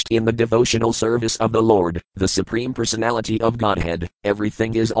In the devotional service of the Lord, the Supreme Personality of Godhead,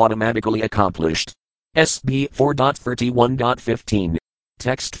 everything is automatically accomplished. SB 4.31.15.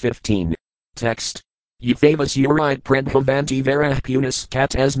 Text 15. Text. Euphavus urite predhavanti verah punis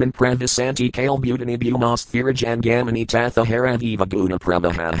katasman pravisanti kale butani bumas thirajangamani tatha haraviva guna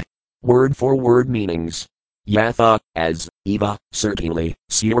pravaha. Word for word meanings. Yatha, as, Eva, certainly,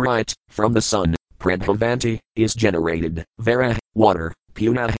 surite, from the sun, predhavanti, is generated, vera, water,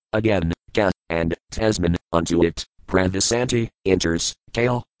 puna, again, ka, and, tasman, unto it, pravisanti, enters,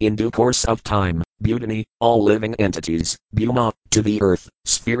 kale, in due course of time, butani, all living entities, buma, to the earth,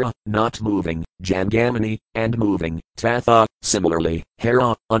 sphera, not moving, jangamani, and moving, tatha, similarly,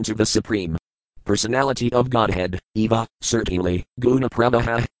 hera, unto the Supreme Personality of Godhead, Eva, certainly, guna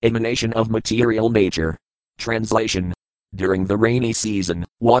pravaha, emanation of material nature. Translation. During the rainy season,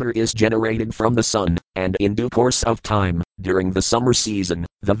 water is generated from the sun, and in due course of time, during the summer season,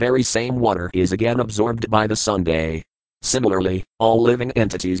 the very same water is again absorbed by the sunday. Similarly, all living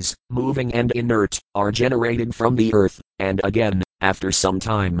entities, moving and inert, are generated from the earth, and again, after some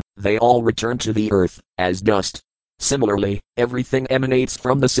time, they all return to the earth, as dust. Similarly, everything emanates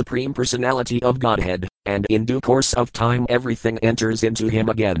from the Supreme Personality of Godhead, and in due course of time everything enters into him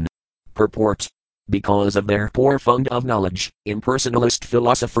again. Purport. Because of their poor fund of knowledge, impersonalist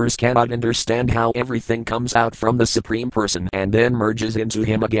philosophers cannot understand how everything comes out from the Supreme Person and then merges into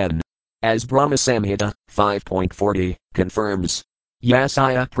him again. As Brahma Samhita 5.40 confirms.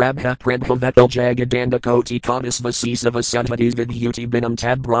 Yasaya prabha predhavetal jagadanda koti kadis vasisa vasadhadis vidhuti binam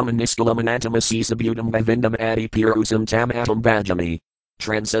tad brahmaniskalam sabutam bhavindam adi pirusam tam atam bhajami.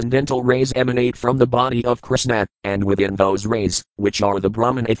 Transcendental rays emanate from the body of Krishna, and within those rays, which are the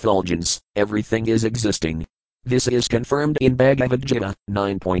Brahman effulgence, everything is existing. This is confirmed in Bhagavad Gita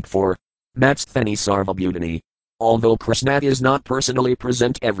 9.4. Matsthani Sarvabhutani. Although Krishna is not personally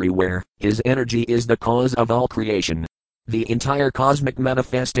present everywhere, his energy is the cause of all creation. The entire cosmic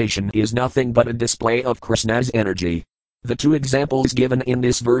manifestation is nothing but a display of Krishna's energy. The two examples given in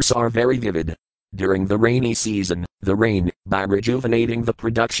this verse are very vivid. During the rainy season, the rain, by rejuvenating the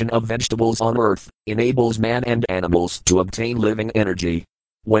production of vegetables on earth, enables man and animals to obtain living energy.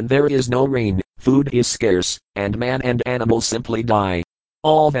 When there is no rain, food is scarce, and man and animals simply die.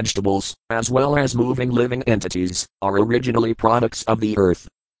 All vegetables, as well as moving living entities, are originally products of the earth.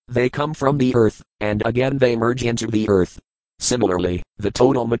 They come from the earth, and again they merge into the earth. Similarly, the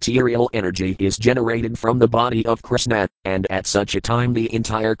total material energy is generated from the body of Krishna, and at such a time the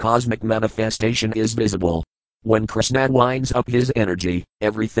entire cosmic manifestation is visible. When Krishna winds up his energy,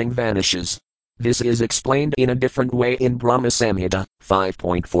 everything vanishes. This is explained in a different way in Brahma Samhita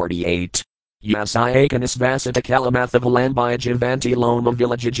 5.48. Yasayakanis vasata kalamathavalambaya jivanti loma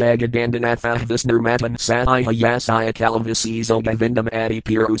villaja jagadandanathah visnirmatan sataya yasaya kalavasiso gavindam adi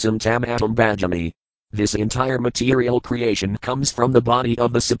pirusam tam atam bhajami. This entire material creation comes from the body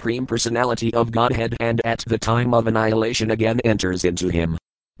of the Supreme Personality of Godhead and at the time of annihilation again enters into him.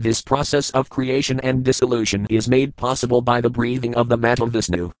 This process of creation and dissolution is made possible by the breathing of the Mata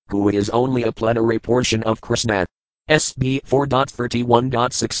Vishnu, who is only a plenary portion of Krishna. SB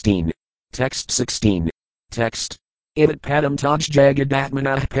 4.31.16. Text 16. Text. Imat padam taj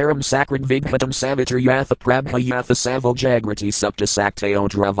jagadatmanah param sakrid vighatam savitar yatha prabha yatha saval jagrati supta sakteo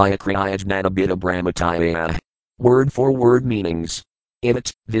dravaya kriyajnana bida brahmataya. Word for word meanings.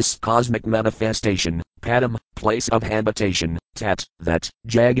 Imat, this cosmic manifestation, padam, place of habitation, tat, that,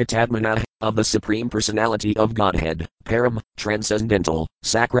 jagatatmanah, of the Supreme Personality of Godhead, param, transcendental,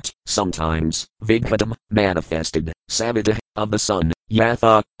 sakrit, sometimes, vighatam, manifested, savita, of the sun,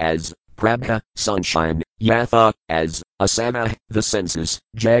 yatha, as, prabha, sunshine, yatha, as, asama, the senses,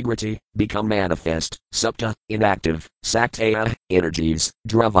 jagrati, become manifest, supta, inactive, saktaya, energies,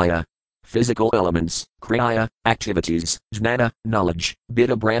 dravaya, physical elements, kriya, activities, jnana, knowledge,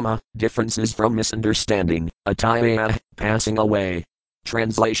 bida brahma, differences from misunderstanding, ataya, passing away.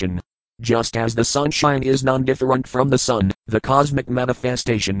 Translation. Just as the sunshine is non-different from the sun, the cosmic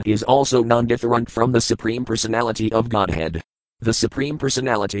manifestation is also non-different from the Supreme Personality of Godhead. The Supreme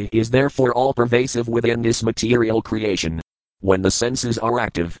Personality is therefore all-pervasive within this material creation. When the senses are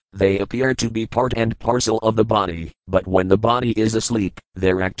active, they appear to be part and parcel of the body, but when the body is asleep,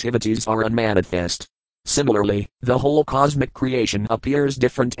 their activities are unmanifest. Similarly, the whole cosmic creation appears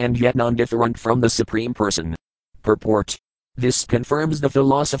different and yet non-different from the Supreme Person. Purport. This confirms the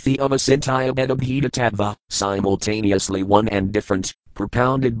philosophy of Asintaya Bheda Tattva, simultaneously one and different,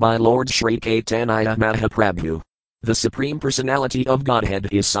 propounded by Lord Sri Caitanya Mahaprabhu. The Supreme Personality of Godhead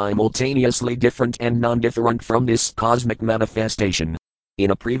is simultaneously different and non-different from this cosmic manifestation. In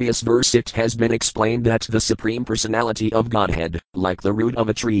a previous verse it has been explained that the Supreme Personality of Godhead, like the root of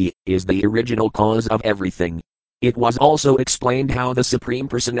a tree, is the original cause of everything. It was also explained how the Supreme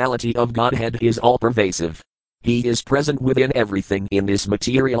Personality of Godhead is all-pervasive. He is present within everything in this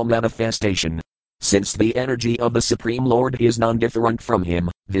material manifestation. Since the energy of the Supreme Lord is non-different from him,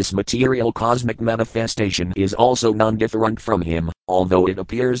 this material cosmic manifestation is also non-different from him, although it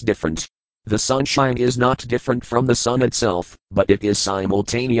appears different. The sunshine is not different from the sun itself, but it is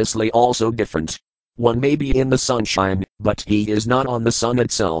simultaneously also different. One may be in the sunshine, but he is not on the sun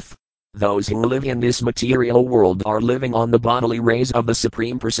itself. Those who live in this material world are living on the bodily rays of the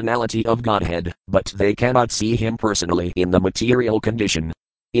Supreme Personality of Godhead, but they cannot see him personally in the material condition.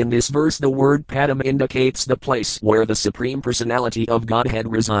 In this verse the word Padam indicates the place where the Supreme Personality of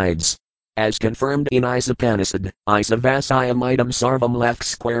Godhead resides. As confirmed in Isopanishad, Isavasayamidam Sarvam left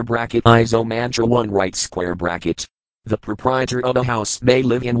square bracket Iso mantra 1 right square bracket. The proprietor of a house may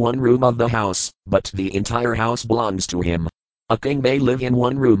live in one room of the house, but the entire house belongs to him. A king may live in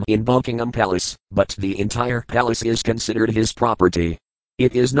one room in Buckingham Palace, but the entire palace is considered his property.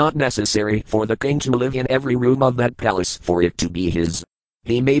 It is not necessary for the king to live in every room of that palace for it to be his.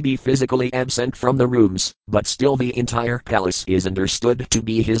 He may be physically absent from the rooms, but still the entire palace is understood to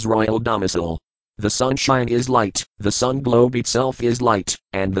be his royal domicile. The sunshine is light, the sun globe itself is light,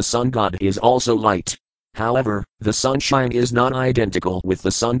 and the sun god is also light. However, the sunshine is not identical with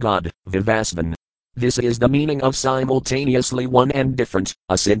the sun god, Vivasvan. This is the meaning of simultaneously one and different,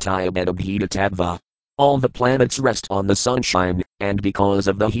 asintayabedabhita. All the planets rest on the sunshine, and because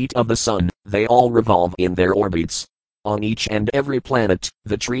of the heat of the sun, they all revolve in their orbits. On each and every planet,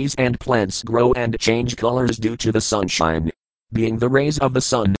 the trees and plants grow and change colors due to the sunshine. Being the rays of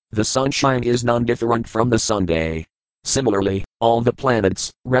the sunshine is non-different from the sunday. Similarly, all the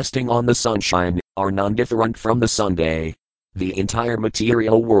planets, resting on the sunshine, are non-different from the sunday. The entire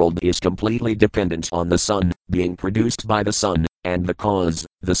material world is completely dependent on the sun, being produced by the sun, and the cause,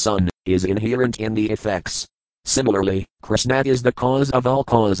 the sun, is inherent in the effects. Similarly, Krishna is the cause of all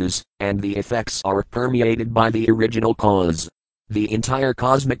causes, and the effects are permeated by the original cause. The entire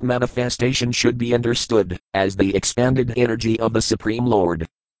cosmic manifestation should be understood as the expanded energy of the Supreme Lord.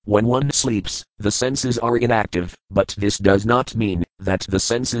 When one sleeps, the senses are inactive, but this does not mean that the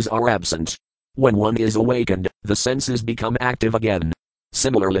senses are absent. When one is awakened, the senses become active again.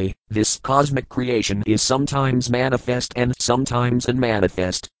 Similarly, this cosmic creation is sometimes manifest and sometimes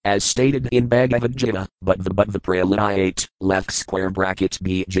unmanifest, as stated in Bhagavad Gita, but the Pralaya 8, left square bracket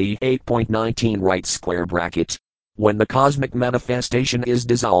BG 8.19 right square bracket. When the cosmic manifestation is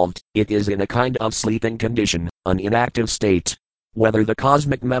dissolved, it is in a kind of sleeping condition, an inactive state. Whether the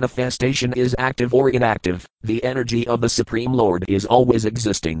cosmic manifestation is active or inactive, the energy of the Supreme Lord is always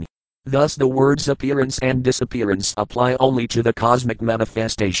existing. Thus the words appearance and disappearance apply only to the cosmic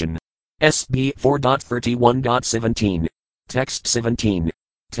manifestation. SB 4.31.17. Text 17.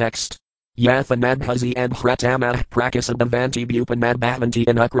 Text. Yathanadhazi abhratamah prakasadavanti bupanadbhavanti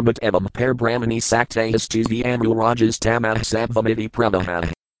anukramat evam per brahmani saktayastuzvi anurajas tamah sabvamiti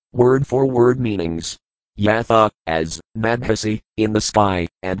prabhaha. Word for word meanings. Yatha, as, madhasi, in the sky,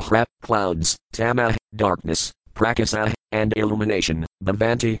 abhra, clouds, tamah, darkness, prakasa, and illumination,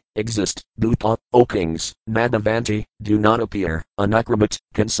 bhavanti, exist, bhuta, O kings, nadavanti, do not appear, anukramat,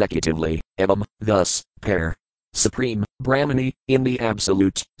 consecutively, evam, thus, per. Supreme, Brahmani, in the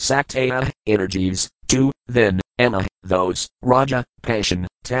absolute, Saktaya, energies, 2, then, Emma, those, Raja, passion,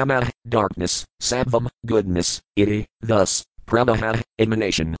 Tama, darkness, Sattvam, goodness, Iti, thus, Prabha,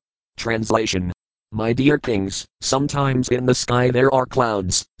 emanation. Translation. My dear kings, sometimes in the sky there are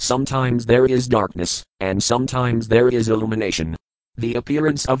clouds, sometimes there is darkness, and sometimes there is illumination. The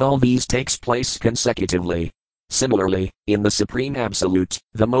appearance of all these takes place consecutively. Similarly, in the Supreme Absolute,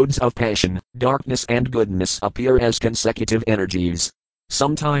 the modes of passion, darkness and goodness appear as consecutive energies.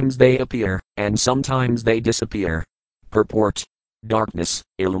 Sometimes they appear, and sometimes they disappear. Purport. Darkness,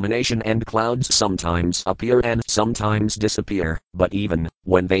 illumination and clouds sometimes appear and sometimes disappear, but even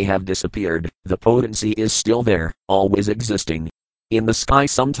when they have disappeared, the potency is still there, always existing. In the sky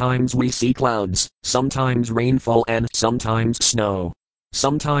sometimes we see clouds, sometimes rainfall and sometimes snow.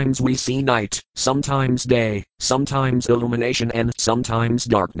 Sometimes we see night, sometimes day, sometimes illumination and sometimes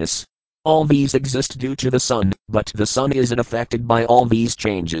darkness. All these exist due to the sun, but the sun is unaffected by all these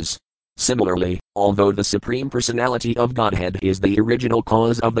changes. Similarly, although the Supreme Personality of Godhead is the original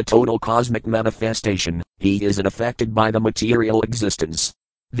cause of the total cosmic manifestation, he is unaffected by the material existence.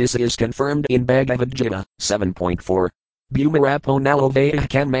 This is confirmed in Bhagavad Gita 7.4. Bhumarapo nalovaya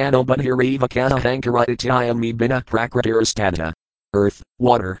kanmano budhiriva kahankara bina prakritirastata. Earth,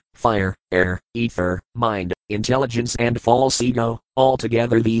 water, fire, air, ether, mind, intelligence and false ego.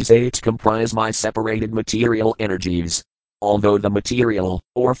 Altogether these 8 comprise my separated material energies. Although the material,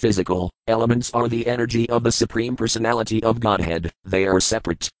 or physical, elements are the energy of the Supreme Personality of Godhead, they are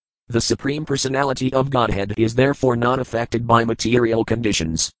separate. The Supreme Personality of Godhead is therefore not affected by material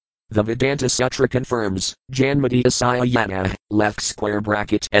conditions. The Vedanta Sutra confirms, Janmati Asaya Yana, left square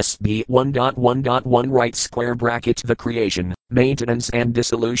bracket SB 1.1.1 right square bracket the creation, maintenance and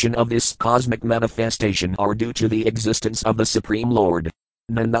dissolution of this cosmic manifestation are due to the existence of the Supreme Lord.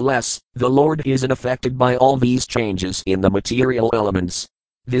 Nonetheless, the Lord is unaffected by all these changes in the material elements.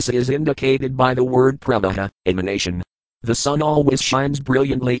 This is indicated by the word pravaha, emanation. The sun always shines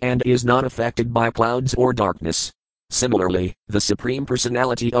brilliantly and is not affected by clouds or darkness. Similarly, the Supreme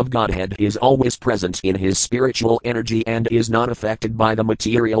Personality of Godhead is always present in his spiritual energy and is not affected by the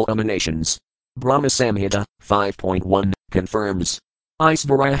material emanations. Brahma Samhita 5.1 confirms.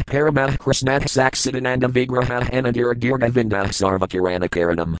 Isvarah Paramah Krishnah Saksidananda Vigraha Anandira Girgavinda Sarvakirana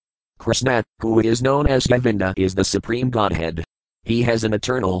Karanam. Krishna, who is known as Govinda, is the Supreme Godhead. He has an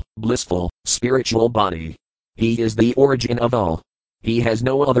eternal, blissful, spiritual body. He is the origin of all. He has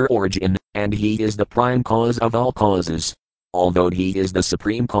no other origin, and he is the prime cause of all causes. Although he is the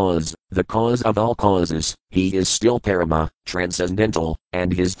supreme cause, the cause of all causes, he is still Parama, transcendental,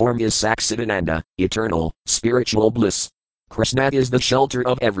 and his form is Saksidananda, eternal, spiritual bliss. Krishna is the shelter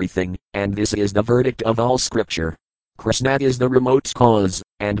of everything, and this is the verdict of all scripture. Krishna is the remote cause,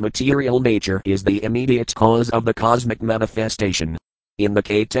 and material nature is the immediate cause of the cosmic manifestation. In the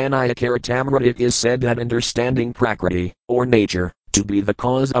Caitanya Charitamrita it is said that understanding Prakriti, or nature, to be the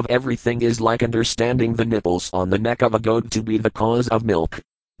cause of everything is like understanding the nipples on the neck of a goat to be the cause of milk.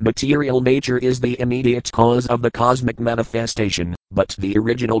 Material nature is the immediate cause of the cosmic manifestation, but the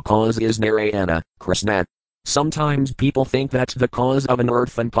original cause is Narayana, Krishna. Sometimes people think that the cause of an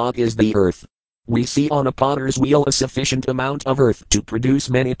earthen pot is the earth. We see on a potter's wheel a sufficient amount of earth to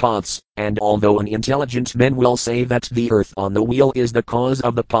produce many pots, and although an intelligent man will say that the earth on the wheel is the cause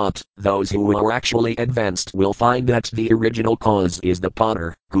of the pot, those who are actually advanced will find that the original cause is the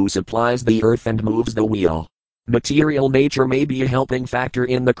potter, who supplies the earth and moves the wheel. Material nature may be a helping factor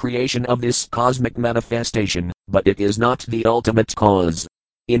in the creation of this cosmic manifestation, but it is not the ultimate cause.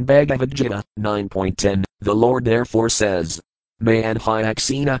 In Bhagavad Gita 9.10, the Lord therefore says,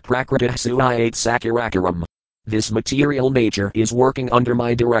 Mayanhyaksena prakritih suayate sakirakaram. This material nature is working under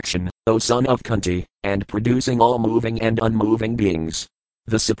my direction, O son of Kunti, and producing all moving and unmoving beings.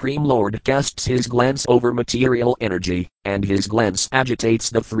 The Supreme Lord casts his glance over material energy, and his glance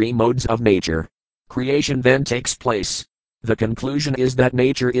agitates the 3 modes of nature. Creation then takes place. The conclusion is that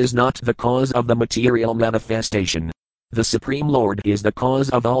nature is not the cause of the material manifestation. The Supreme Lord is the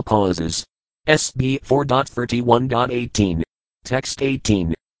cause of all causes. SB 4.31.18. Text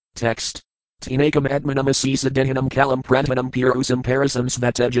 18. Text. Tinakam admanam asisa dehinam kalam pradhanam pirusam parasam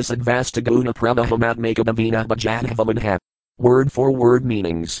svatejas advastaguna pravahamatmakadavina bhajadhavamanha. Word for word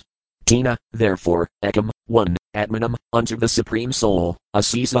meanings. Tina, therefore, ekam, 1, atmanam, unto the Supreme Soul,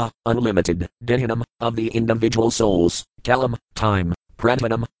 asisa, unlimited, dehinam, of the individual souls, kalam, time,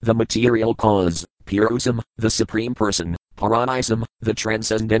 pradhanam, the material cause, pirusam, the Supreme Person, Paranisam, the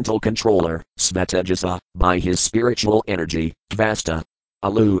transcendental controller, Svatejasa, by his spiritual energy, Vasta,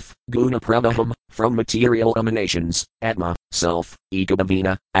 aloof, Guna Pravaham, from material emanations, Atma, self,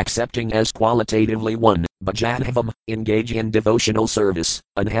 Ekabhavina, accepting as qualitatively one, Bhajadhavam, engage in devotional service,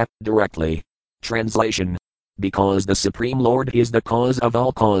 Anha, directly. Translation. Because the Supreme Lord is the cause of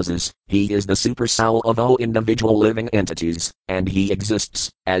all causes, he is the supersoul of all individual living entities, and he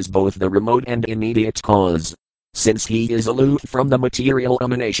exists as both the remote and immediate cause. Since he is aloof from the material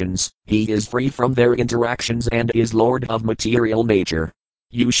emanations, he is free from their interactions and is Lord of material nature.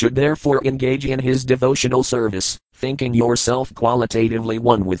 You should therefore engage in his devotional service, thinking yourself qualitatively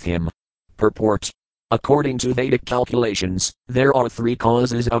one with him. Purport. According to Vedic calculations, there are 3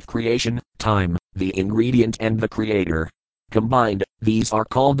 causes of creation: time, the ingredient, and the creator. Combined, these are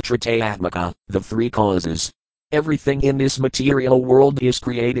called Tritayatmaka, the 3 causes. Everything in this material world is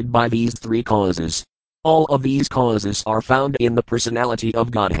created by these 3 causes. All of these causes are found in the personality of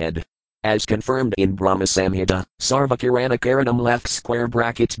Godhead. As confirmed in Brahma Samhita, Sarvakirana Karanam left square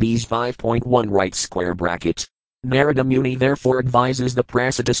bracket B's 5.1 right square bracket. Narada Muni therefore advises the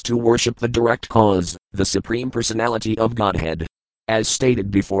Prasiddhas to worship the direct cause, the Supreme Personality of Godhead. As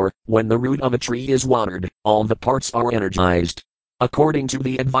stated before, when the root of a tree is watered, all the parts are energized. According to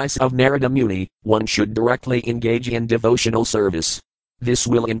the advice of Narada Muni, one should directly engage in devotional service. This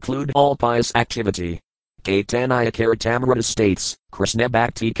will include all pious activity. Caitanya Caritamrita states, Krishna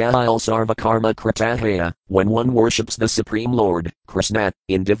Bhakti Kail Sarva Karma Kritahaya, when one worships the Supreme Lord, Krishna,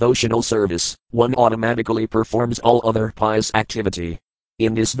 in devotional service, one automatically performs all other pious activity.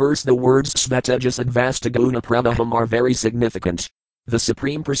 In this verse the words Svetajas and Vastaguna Prabham are very significant. The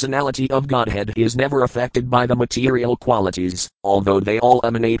Supreme Personality of Godhead is never affected by the material qualities, although they all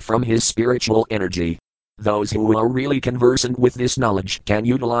emanate from His spiritual energy. Those who are really conversant with this knowledge can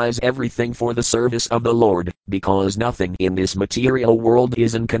utilize everything for the service of the Lord, because nothing in this material world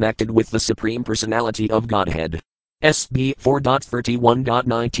is unconnected with the Supreme Personality of Godhead. SB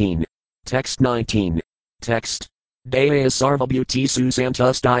 4.31.19. Text 19. Text. Daya Sarvabhutisu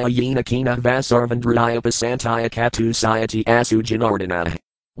Santustaya Yenakina Vasarvandriyapa Santaya Katusayati Asu Janardana.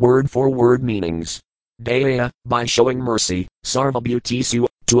 Word for word meanings. Daya, by showing mercy, Sarvabhutisu,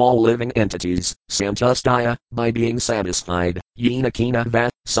 to all living entities, Santustaya, by being satisfied, Yenakina va,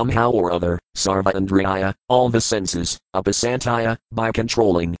 somehow or other, Sarvandriya, all the senses, Upasantaya, by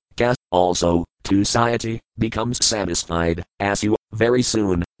controlling, Ka, also, Tusayati, becomes satisfied, Asu, very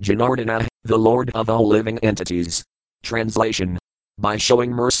soon, Janardana, the Lord of all living entities. Translation. By showing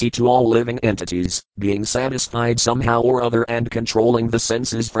mercy to all living entities, being satisfied somehow or other and controlling the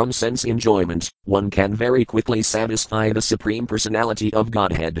senses from sense enjoyment, one can very quickly satisfy the Supreme Personality of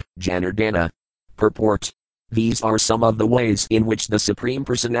Godhead, Janardana. Purport. These are some of the ways in which the Supreme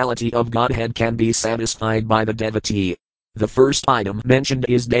Personality of Godhead can be satisfied by the devotee. The first item mentioned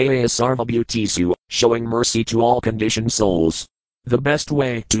is Daya Sarvabhutisu, showing mercy to all conditioned souls. The best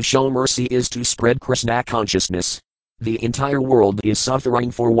way to show mercy is to spread Krishna consciousness. The entire world is suffering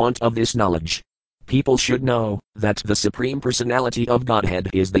for want of this knowledge. People should know that the Supreme Personality of Godhead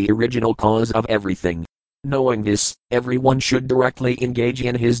is the original cause of everything. Knowing this, everyone should directly engage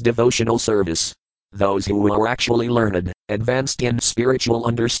in his devotional service. Those who are actually learned, advanced in spiritual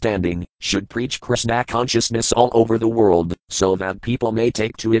understanding, should preach Krishna consciousness all over the world, so that people may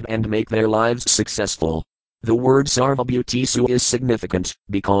take to it and make their lives successful. The word Sarvabhutisu is significant,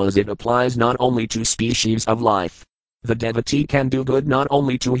 because it applies not only to species of life. The devotee can do good not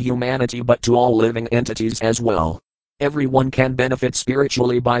only to humanity but to all living entities as well. Everyone can benefit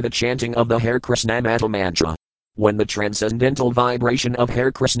spiritually by the chanting of the Hare Krishna Maha Mantra. When the transcendental vibration of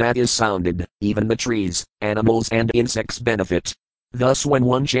Hare Krishna is sounded, even the trees, animals and insects benefit. Thus when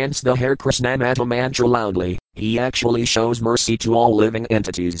one chants the Hare Krishna Maha Mantra loudly, he actually shows mercy to all living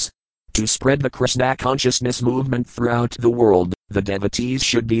entities. To spread the Krishna consciousness movement throughout the world, the devotees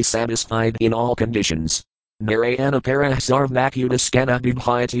should be satisfied in all conditions. Narayana Parah Sarvnakudaskana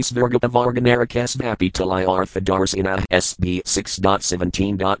Bibhyatis Virgapavarganarakas Vapitalai Arthadarsina SB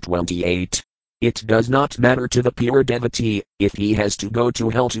 6.17.28. It does not matter to the pure devotee if he has to go to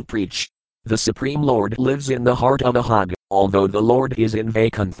hell to preach. The Supreme Lord lives in the heart of Ahad, although the Lord is in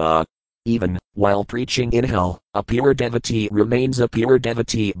Vaikuntha. Even while preaching in hell, a pure devotee remains a pure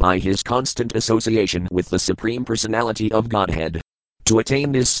devotee by his constant association with the Supreme Personality of Godhead. To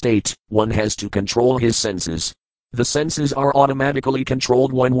attain this state, one has to control his senses. The senses are automatically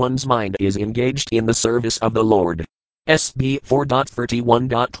controlled when one's mind is engaged in the service of the Lord. SB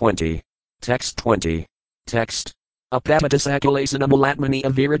 4.31.20. Text 20. Text. Apamatasakulasana mulatmani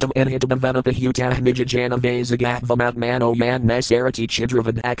aviritam enhitamavanapahuta nijajana vasagatvamatmano yan nasarati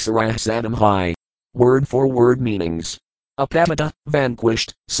chidravad aksarah sadam high. Word for word meanings. Apamata,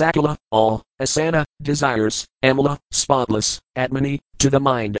 vanquished, sakula, all, asana, desires, amala, spotless, atmani, to the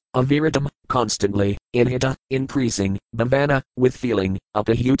mind, aviritam, constantly, inhita, increasing, bhavana, with feeling,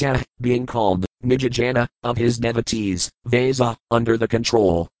 apahuta, being called, nijajana, of his devotees, vasa, under the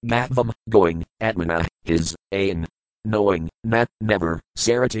control, gatvam, going, atmana, his, ain, knowing, nat, never,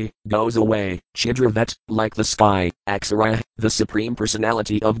 sarati, goes away, chidravat, like the sky, aksara, the Supreme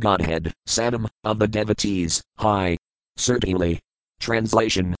Personality of Godhead, sadam, of the devotees, high. Certainly.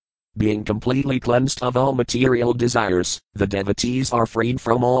 Translation. Being completely cleansed of all material desires, the devotees are freed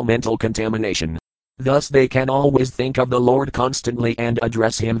from all mental contamination. Thus they can always think of the Lord constantly and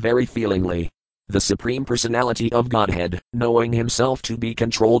address Him very feelingly. The Supreme Personality of Godhead, knowing Himself to be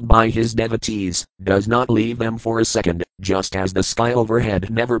controlled by His devotees, does not leave them for a second, just as the sky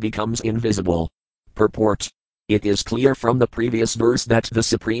overhead never becomes invisible. Purport. It is clear from the previous verse that the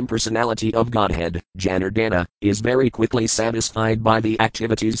Supreme Personality of Godhead, Janardana, is very quickly satisfied by the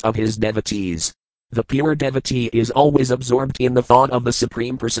activities of his devotees. The pure devotee is always absorbed in the thought of the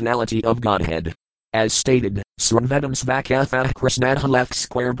Supreme Personality of Godhead. As stated, Sranvedam Svakatha Krishnadha left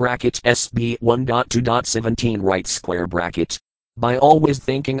square bracket SB 1.2.17 right square bracket. By always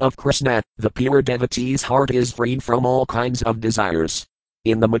thinking of Krishna, the pure devotee's heart is freed from all kinds of desires.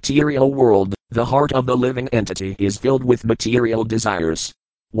 In the material world, the heart of the living entity is filled with material desires.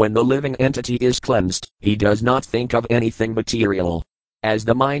 When the living entity is cleansed, he does not think of anything material. As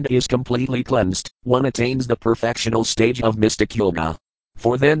the mind is completely cleansed, one attains the perfectional stage of mystic yoga.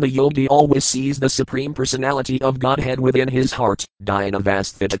 For then the yogi always sees the Supreme Personality of Godhead within his heart.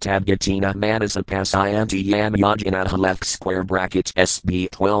 Dynavasthitadgatina Manasapasayanti Yamayajana left square bracket SB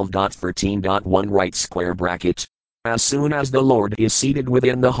 12.13.1 right square bracket. As soon as the Lord is seated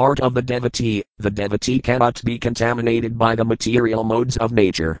within the heart of the devotee cannot be contaminated by the material modes of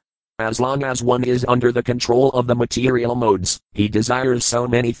nature. As long as one is under the control of the material modes, he desires so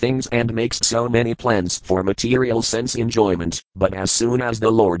many things and makes so many plans for material sense enjoyment, but as soon as the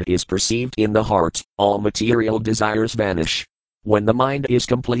Lord is perceived in the heart, all material desires vanish. When the mind is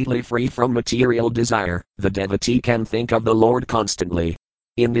completely free from material desire, the devotee can think of the Lord constantly.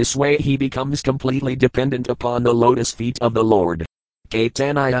 In this way he becomes completely dependent upon the lotus feet of the Lord.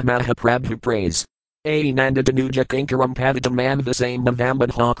 Caitanya Mahaprabhu praise. Nanda Danuja Kinkaram Padadam Manvasam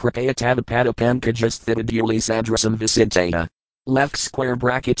Navambadha Kripaya Tavapada Pankajas Thidaduli Sadrasam Visintaya. Left square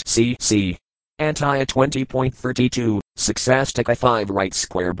bracket CC. Antaya 20.32, Succastica 5 right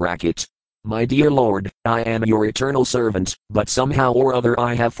square bracket. My dear Lord, I am your eternal servant, but somehow or other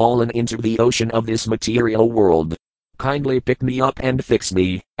I have fallen into the ocean of this material world. Kindly pick me up and fix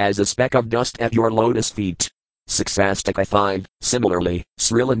me, as a speck of dust at your lotus feet. Succastica 5, similarly,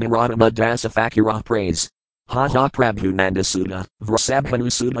 Srila Narottama Dasa Thakura praise. Haha Prabhu Nandasuda,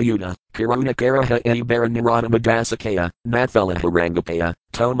 Vrasabhanu Suda Yuda, Karuna Karaha Ibara Narottama Dasakaya, Natfala Harangapaya,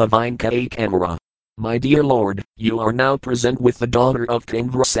 Toma Vinka Kamara. My dear Lord, you are now present with the daughter of King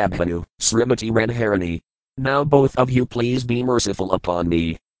Vrasabhanu, Srimati Radharani. Now both of you please be merciful upon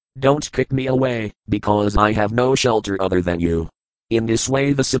me. Don't kick me away, because I have no shelter other than you. In this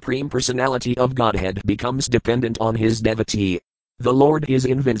way the Supreme Personality of Godhead becomes dependent on his devotee. The Lord is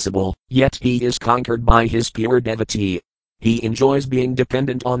invincible, yet he is conquered by his pure devotee. He enjoys being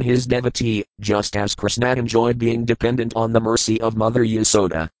dependent on his devotee, just as Krishna enjoyed being dependent on the mercy of Mother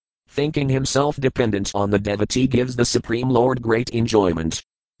Yasoda. Thinking himself dependent on the devotee gives the Supreme Lord great enjoyment.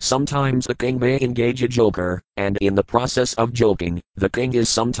 Sometimes the king may engage a joker, and in the process of joking, the king is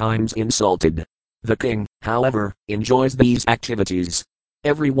sometimes insulted. The king, however, enjoys these activities.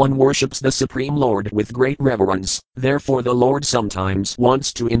 Everyone worships the Supreme Lord with great reverence, therefore the Lord sometimes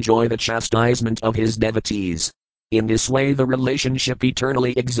wants to enjoy the chastisement of his devotees. In this way the relationship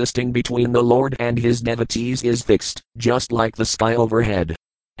eternally existing between the Lord and his devotees is fixed, just like the sky overhead.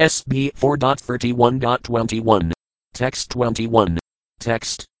 SB 4.31.21. Text 21.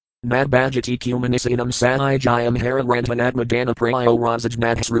 Text. Nadbhajati Kumanisinam Sahijayam Hararantanatmadana Prayo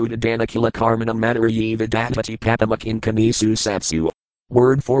Rajajnathsrudadana Kila Karmanam Madarayi Vidatati Papamakin Kanisu Satsu.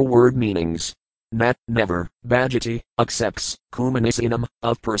 Word for word meanings. Nat, never, Bhajati, accepts, Kumanisinam,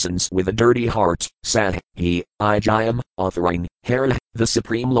 of persons with a dirty heart, Sah, he, Ijayam, offering, Hara, the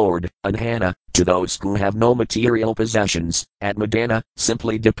Supreme Lord, Anhana, to those who have no material possessions, Atmadana,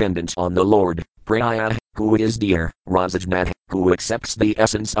 simply dependent on the Lord, Praya, who is dear, Rajajnath, who accepts the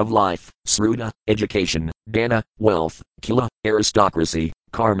essence of life, Sruda, education, Dana, wealth, Kila, aristocracy,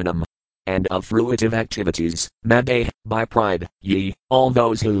 Karmanam, and of fruitive activities, Made, by pride, ye, all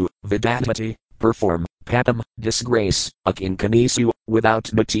those who, Vidatati, perform, Papam, disgrace, Akinkanisu,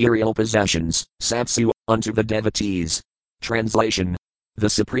 without material possessions, Satsu, unto the devotees. Translation. The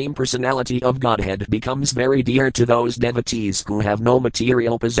Supreme Personality of Godhead becomes very dear to those devotees who have no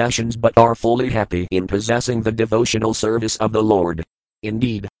material possessions but are fully happy in possessing the devotional service of the Lord.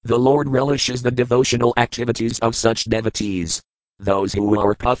 Indeed, the Lord relishes the devotional activities of such devotees. Those who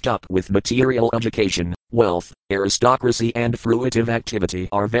are puffed up with material education, wealth, aristocracy and fruitive activity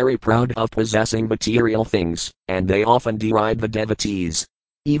are very proud of possessing material things, and they often deride the devotees.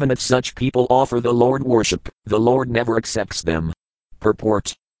 Even if such people offer the Lord worship, the Lord never accepts them.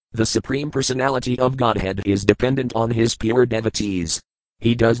 Purport. The Supreme Personality of Godhead is dependent on his pure devotees.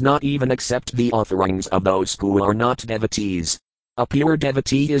 He does not even accept the offerings of those who are not devotees. A pure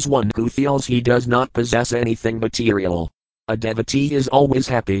devotee is one who feels he does not possess anything material. A devotee is always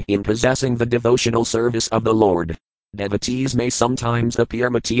happy in possessing the devotional service of the Lord. Devotees may sometimes appear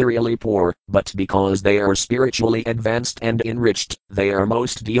materially poor, but because they are spiritually advanced and enriched, they are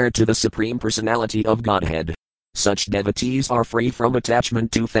most dear to the Supreme Personality of Godhead. Such devotees are free from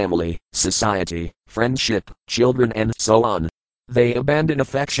attachment to family, society, friendship, children and so on. They abandon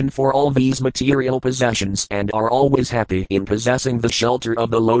affection for all these material possessions and are always happy in possessing the shelter of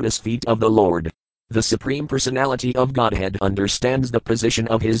the lotus feet of the Lord. The Supreme Personality of Godhead understands the position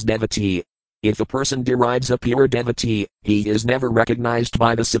of his devotee. If a person derides a pure devotee, he is never recognized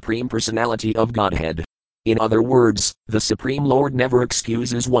by the Supreme Personality of Godhead. In other words, the Supreme Lord never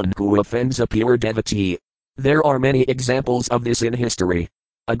excuses one who offends a pure devotee. There are many examples of this in history.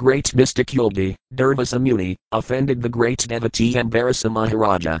 A great mystic yogi, Durvasa Muni, offended the great devotee Ambarasa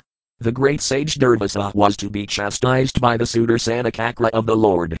Maharaja. The great sage Durvasa was to be chastised by the Sudarsana Chakra of the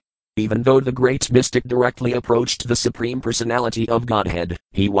Lord. Even though the great mystic directly approached the Supreme Personality of Godhead,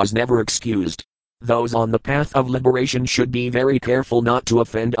 he was never excused. Those on the path of liberation should be very careful not to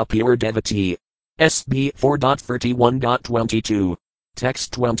offend a pure devotee. SB 4.31.22.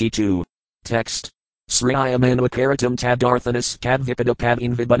 Text 22. Text. Sriyamanamakaratam tadarthanas kadvipadapad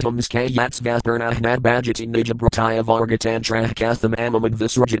invibutams kayatsvaspurnah bhajati nijabrataya vargatantrah katham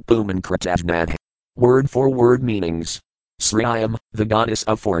amamagvisrajat puman kratajnad. Word for word meanings. Sriyam, the goddess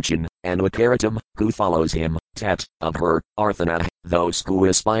of fortune, and Vakaratam, who follows him, Tat, of her, Arthana, those who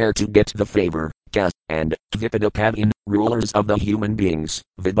aspire to get the favor, Ka, and Vipadapavin, rulers of the human beings,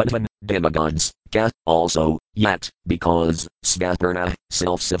 Vibhutan, demigods, Ka, also, Yat, because, Svapurna,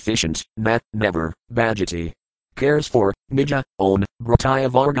 self-sufficient, Nat, never, Bhajati, cares for, Nija, own, Brataya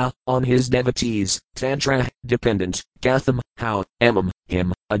Varga, on his devotees, Tantra, dependent, Katham, how, Emam,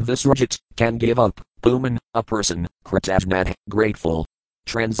 him, Advisrajit, can give up, Puman, a person, Kritajnat, grateful.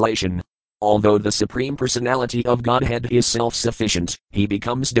 Translation. Although the Supreme Personality of Godhead is self-sufficient, he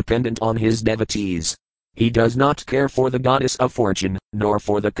becomes dependent on his devotees. He does not care for the goddess of fortune, nor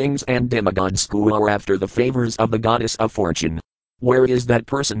for the kings and demigods who are after the favors of the goddess of fortune. Where is that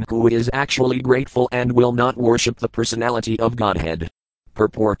person who is actually grateful and will not worship the personality of Godhead?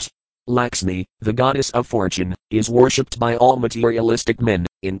 Purport. Lakshmi, the goddess of fortune, is worshipped by all materialistic men,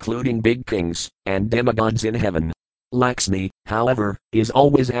 including big kings and demigods in heaven. Lakshmi, however, is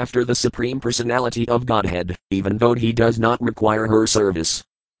always after the Supreme Personality of Godhead, even though he does not require her service.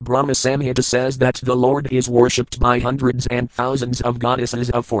 Brahma Samhita says that the Lord is worshipped by hundreds and thousands of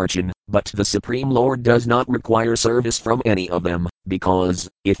goddesses of fortune, but the Supreme Lord does not require service from any of them, because,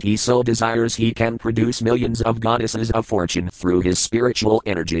 if he so desires, he can produce millions of goddesses of fortune through his spiritual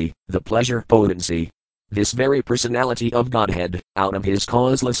energy, the pleasure potency. This very personality of Godhead, out of his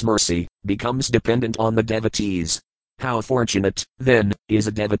causeless mercy, becomes dependent on the devotees. How fortunate, then, is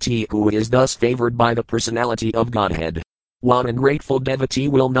a devotee who is thus favored by the personality of Godhead. One ungrateful devotee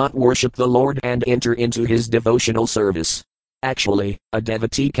will not worship the Lord and enter into his devotional service. Actually, a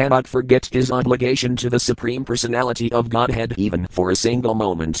devotee cannot forget his obligation to the Supreme Personality of Godhead even for a single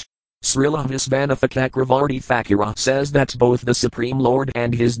moment. Srila Visvanathackravarti Thakura says that both the Supreme Lord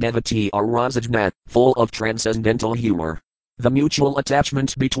and his devotee are rasajnat, full of transcendental humor. The mutual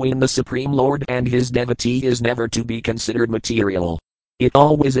attachment between the Supreme Lord and his devotee is never to be considered material. It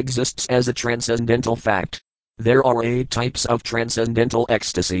always exists as a transcendental fact. There are 8 types of transcendental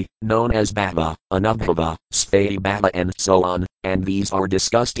ecstasy, known as bhava, anubhava, svayabhava and so on, and these are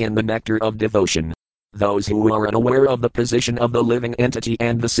discussed in the Nectar of Devotion. Those who are unaware of the position of the living entity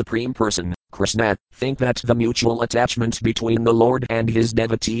and the Supreme Person, Krishna, think that the mutual attachment between the Lord and his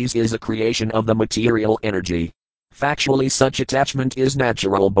devotees is a creation of the material energy. Factually, such attachment is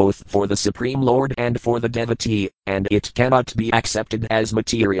natural both for the Supreme Lord and for the devotee, and it cannot be accepted as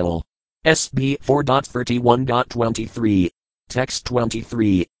material. SB 4.31.23. Text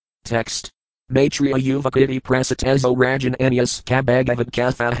 23. Text. Maitreya Yuvakiti Prasatazo Rajan Anyas Kabagavad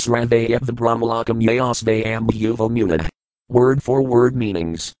Kathasravayev the Brahmalakam Yasvayam Yuva Munad. Word for word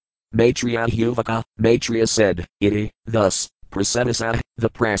meanings. Maitreya Yuvaka, Maitreya said, Iti, thus, Prasadasa, the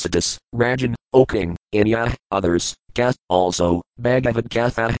Prasadis, Rajan, O king, Anya, others, Kath, also, Bhagavad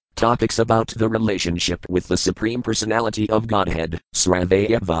Katha, topics about the relationship with the Supreme Personality of Godhead,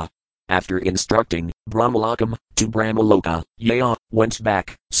 Sravayeva. After instructing Brahmalakam to Brahmaloka, Yaya went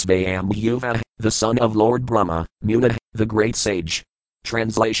back, Svayam Yuva, the son of Lord Brahma, Munad, the great sage.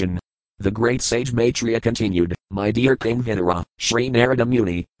 Translation. The great sage Maitreya continued, My dear King Vidura, Sri Narada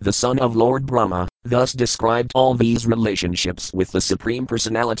Muni, the son of Lord Brahma, thus described all these relationships with the Supreme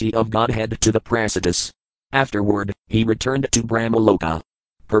Personality of Godhead to the Prasadis. Afterward, he returned to Brahmaloka.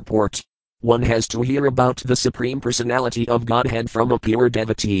 Purport. One has to hear about the Supreme Personality of Godhead from a pure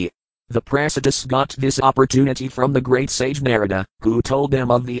devotee. The Prasadis got this opportunity from the great sage Narada, who told them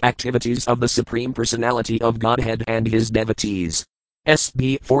of the activities of the Supreme Personality of Godhead and his devotees.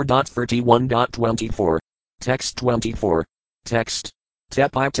 SB 4.31.24. Text 24. Text.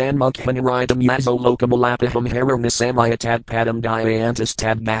 Tepitan mukhaniritam yazo lokamalapaham haranasamayatat padam dyayantas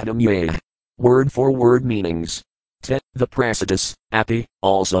tabbatam yah. Word for word meanings. Te, the Prasadis, Api,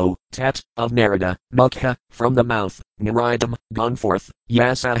 also, Tat, of Narada, Mukha, from the mouth, Niridam, gone forth,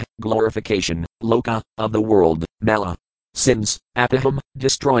 Yasa, glorification, Loka, of the world, Mala. Sins, Apaham,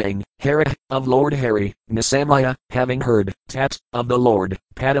 destroying, Hara, of Lord Hari, Nisamaya, having heard, Tat, of the Lord,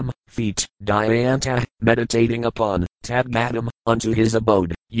 Padam, feet, Dhyanta, meditating upon, Tabbatam, unto his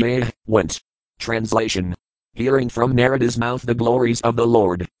abode, Yea, went. Translation. Hearing from Narada's mouth the glories of the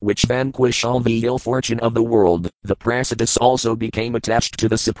Lord, which vanquish all the ill fortune of the world, the Pracetas also became attached to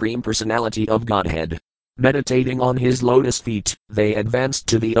the Supreme Personality of Godhead. Meditating on his lotus feet, they advanced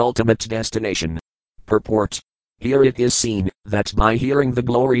to the ultimate destination. Purport. Here it is seen, that by hearing the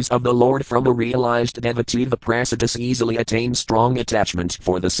glories of the Lord from a realized devotee, the Pracetas easily attain strong attachment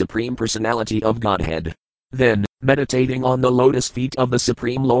for the Supreme Personality of Godhead. Then, meditating on the lotus feet of the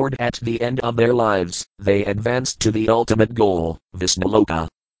Supreme Lord at the end of their lives, they advanced to the ultimate goal, Visnaloka.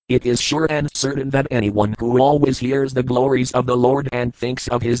 It is sure and certain that anyone who always hears the glories of the Lord and thinks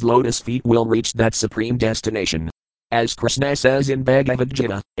of his lotus feet will reach that supreme destination. As Krishna says in Bhagavad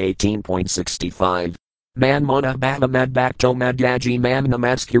Gita 18.65. Man mona bhavamad bhakto madyaji mam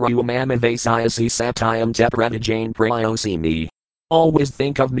namaskuru mam avasayasi satyam tepradajane prayosimi. Always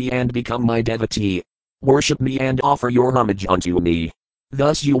think of me and become my devotee. Worship me and offer your homage unto me.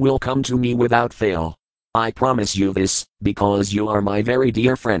 Thus you will come to me without fail. I promise you this, because you are my very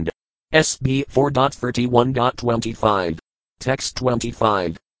dear friend. SB 4.31.25. Text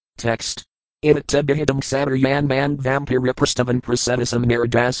 25. Text. Ivata bihidam samaryan man vampiriprastavan prasedasam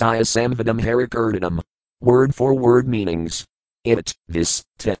naradasaya samvidam harikurdam. Word for word meanings. It, this,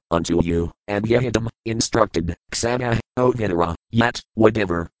 te, unto you, and yehidam, instructed, ksana, o vidara, yet,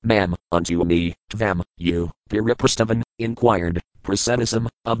 whatever, mam, unto me, tvam, you, piriprastavan, inquired, prasedasam,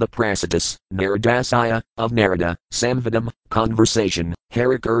 of the Pracetas, naradasaya, of Narada, samvidam, conversation,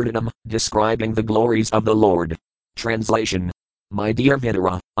 harikurdam, describing the glories of the Lord. Translation. My dear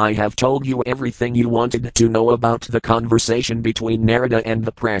Vidura, I have told you everything you wanted to know about the conversation between Narada and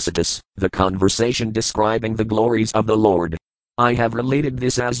the Pracetas, the conversation describing the glories of the Lord. I have related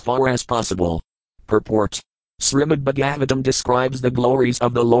this as far as possible. Purport. Srimad Bhagavatam describes the glories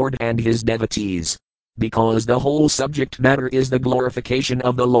of the Lord and his devotees. Because the whole subject matter is the glorification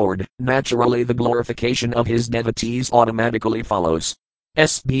of the Lord, naturally the glorification of his devotees automatically follows.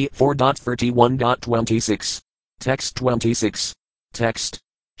 SB 4.31.26. Text 26. Text.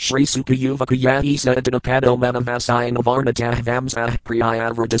 Shri Sukayuvakaya Isa Adinapado Manavasaya Navarnatah Vamsah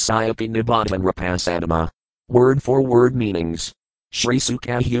Priyavradasyapi Nibatan Rapasadama. Word for word meanings. Shri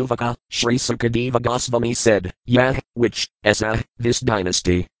Sukayuvaka, Shri Sukadeva Goswami said, Yah, which, Esa, this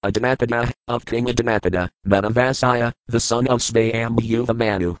dynasty, Adinapada, of King Adinapada, Manavasaya, the son of Svayambhuva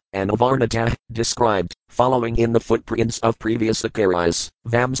Manu, and Avarnata, described, following in the footprints of previous Akaris,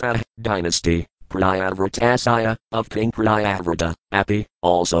 Vamsa, dynasty. Priyavratasaya, of King Priyavrata, Api,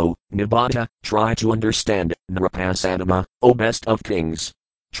 also, Nibata, try to understand, Nrapasadama, O best of kings.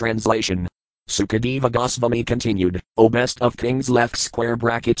 Translation. Sukadeva Goswami continued, O best of kings left square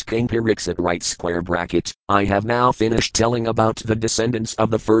bracket King Pariksit right square bracket, I have now finished telling about the descendants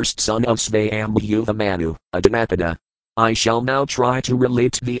of the first son of Svayambhuva Manu, Adinapada. I shall now try to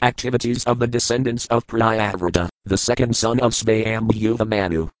relate the activities of the descendants of Priyavrata, the second son of Svayambhuva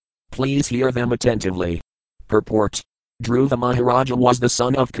Manu. Please hear them attentively. Purport. Dhruva Maharaja was the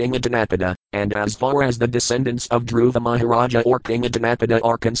son of King Adinapada, and as far as the descendants of Dhruva Maharaja or King Adinapada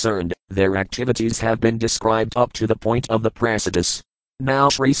are concerned, their activities have been described up to the point of the Pracetas. Now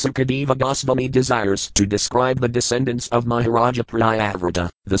Sri Sukadeva Goswami desires to describe the descendants of Maharaja Priyavrata,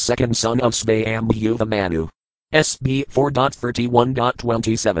 the second son of Svayambhuva Manu. SB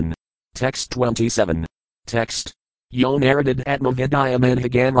 4.31.27. Text 27. Text. Yo naradad atmavidaya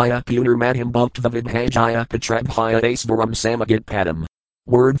manhaganaya punarmadhim bhaktavidhajaya patrabhaya asvaram samagit padam.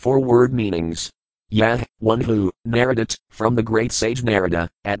 Word for word meanings. Yah, one who, Naradat, from the great sage Narada,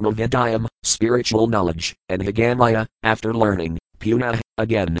 atmavidayam, spiritual knowledge, and haganaya, after learning, punah,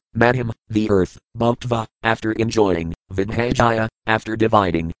 again, madhim, the earth, bhaktva, after enjoying, vidhajaya, after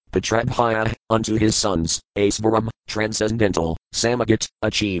dividing, patrabhaya, unto his sons, asvaram, transcendental, samagit,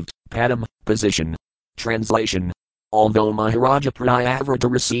 achieved, padam, position. Translation. Although Maharaja Priyavrata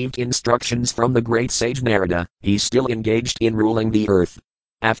received instructions from the great sage Narada, he still engaged in ruling the earth.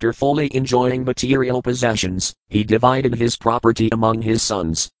 After fully enjoying material possessions, he divided his property among his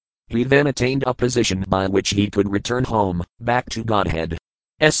sons. He then attained a position by which he could return home, back to Godhead.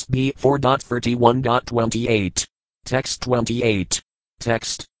 SB 4.31.28. Text 28.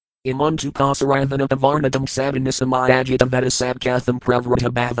 Text. Imuntu kasarathana avarnatam sabanisamayajita vedasabkatham pravrata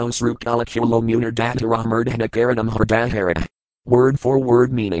bhavos rukalakulo munardatara murdhanakaranam hardahara. Word for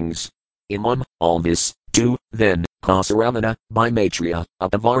word meanings. All this, two, then, kasaravana, by matria,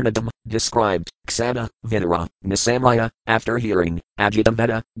 avarnatam, described, ksana, vidara, nisamaya, after hearing, ajita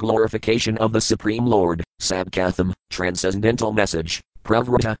veda, glorification of the Supreme Lord, sabkatham, transcendental message,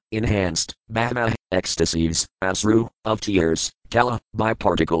 pravrata, enhanced, bhava, ecstasies, asru, of tears, kala, by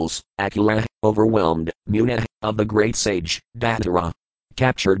particles, akula, overwhelmed, muna, of the great sage, datara.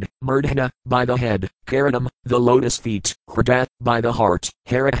 captured, Murdhana, by the head, Karanam, the lotus feet, Hridat, by the heart,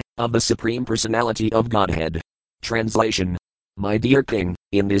 Hara, of the Supreme Personality of Godhead. Translation. My dear King,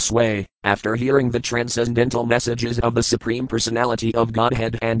 in this way, after hearing the transcendental messages of the Supreme Personality of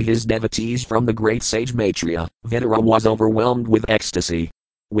Godhead and his devotees from the great sage Maitreya, Vidura was overwhelmed with ecstasy.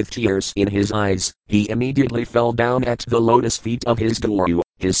 With tears in his eyes, he immediately fell down at the lotus feet of his Guru,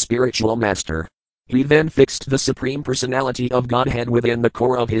 his spiritual master. He then fixed the Supreme Personality of Godhead within the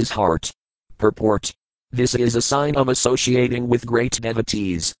core of his heart. Purport. This is a sign of associating with great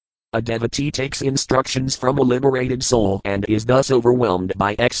devotees. A devotee takes instructions from a liberated soul and is thus overwhelmed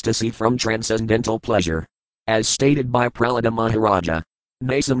by ecstasy from transcendental pleasure. As stated by Prahlada Maharaja,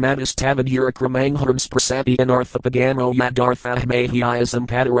 Nasamatis tavadurikramangharams prasati anarthapagamo yadarthah mahiyasam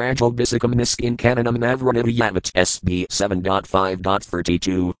padarajal bisakam niskinkananam navranavayavat SB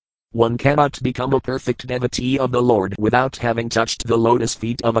 7.5.32. One cannot become a perfect devotee of the Lord without having touched the lotus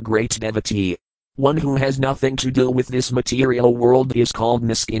feet of a great devotee. One who has nothing to do with this material world is called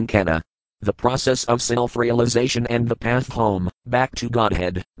Niskinkana. The process of self-realization and the path home, back to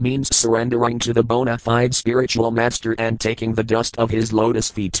Godhead, means surrendering to the bona fide spiritual master and taking the dust of his lotus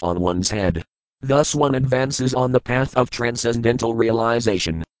feet on one's head. Thus one advances on the path of transcendental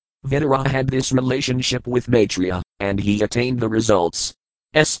realization. Vidura had this relationship with Maitreya, and he attained the results.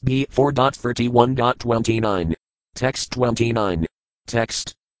 SB 4.31.29. Text 29.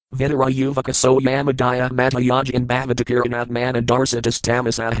 Text. Vidura Yuvaka so Yamadaya Matayajin Bhavatakiranatmana Darsatas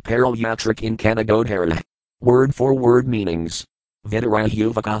Tamasah Paralyatrik in Kanagodhara. Word for word meanings. Vidura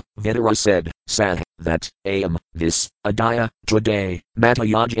Yuvaka, Vidura said, Sah, that, this, Adaya, today,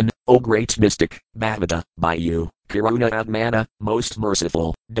 Matayajan, O great mystic, Bhavata, by you, Karuna Atmana, most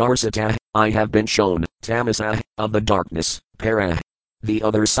merciful, Darsata, I have been shown, Tamasah, of the darkness, Para. The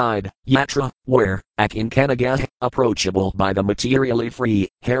other side, Yatra, where, Akinkanagah, approachable by the materially free,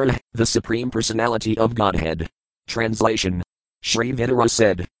 Hara, the Supreme Personality of Godhead. Translation. Sri Vidura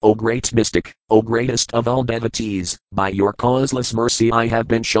said, O great mystic, O greatest of all devotees, by your causeless mercy I have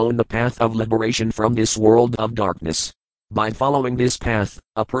been shown the path of liberation from this world of darkness. By following this path,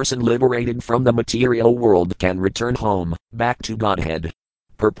 a person liberated from the material world can return home, back to Godhead.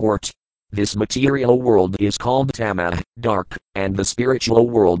 Purport. This material world is called Tama, dark, and the spiritual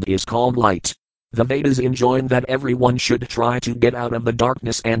world is called light. The Vedas enjoin that everyone should try to get out of the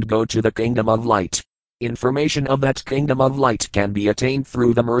darkness and go to the kingdom of light. Information of that kingdom of light can be attained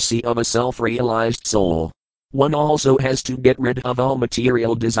through the mercy of a self-realized soul. One also has to get rid of all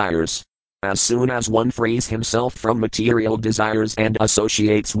material desires. As soon as one frees himself from material desires and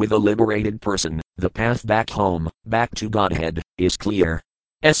associates with a liberated person, the path back home, back to Godhead, is clear.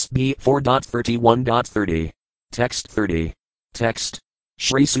 SB 4.31.30. Text 30. Text.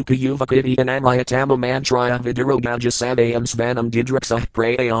 Shri Sukayuvakiti Anamayatam Mantraya Vidurogajasadayam Svanam Didraksah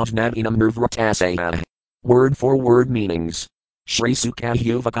Prayajnavinam Nirvratasaya. Word for word meanings. Shri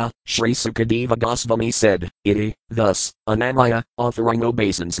Sukayuvaka, Shri Sukadeva Goswami said, Iti, thus, Anamaya, offering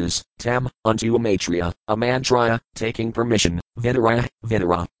obeisances, Tam, unto a Maitreya, a Mantraya, taking permission, Vidura,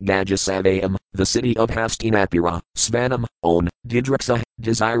 Gajasadayam, the city of Hastinapura, Svanam, own, Didraksa,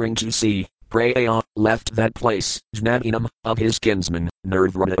 desiring to see, Praya, left that place, Jnavinam, of his kinsman,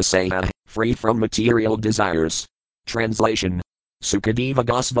 Nirvratasaya, free from material desires. Translation. Sukadeva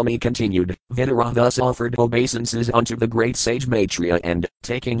Goswami continued, Vidura thus offered obeisances unto the great sage Maitreya and,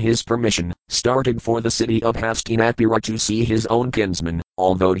 taking his permission, started for the city of Hastinapura to see his own kinsman,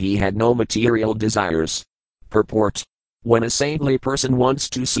 although he had no material desires. Purport. When a saintly person wants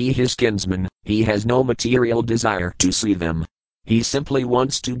to see his kinsman, he has no material desire to see them. He simply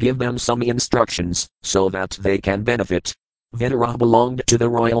wants to give them some instructions, so that they can benefit. Vidura belonged to the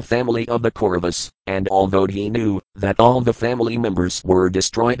royal family of the Kauravas, and although he knew that all the family members were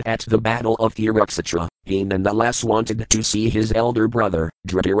destroyed at the battle of Kurukshetra, he nonetheless wanted to see his elder brother,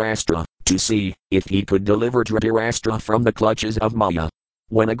 Dhritarashtra, to see if he could deliver Dhritarashtra from the clutches of Maya.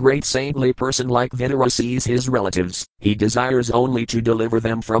 When a great saintly person like Vidura sees his relatives, he desires only to deliver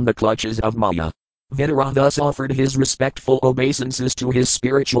them from the clutches of Maya. Vidura thus offered his respectful obeisances to his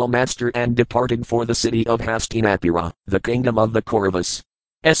spiritual master and departed for the city of Hastinapura, the kingdom of the Kauravas.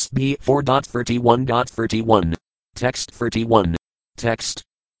 SB 4.31.31. Text 31. Text.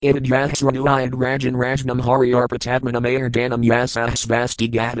 Idyathranuayad Rajan Rajnam Haryarpatadmanam Airdanam Yasah Svasti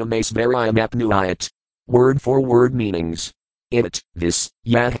Gadam Asvarayam Apnuayat. Word for word meanings. It, this,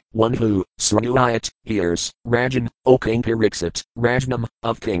 Yah, one who, Sranuyat, hears, Rajan, O King Pariksit, Rajnam,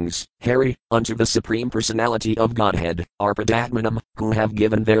 of kings, Hari, unto the Supreme Personality of Godhead, Arpadatmanam, who have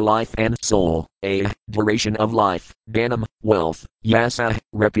given their life and soul, a duration of life, Danam, wealth, Yasa,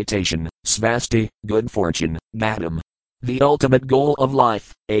 reputation, Svasti, good fortune, Gadam, the ultimate goal of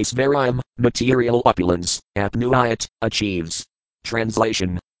life, aisvaryam, material opulence, apnuayat, achieves.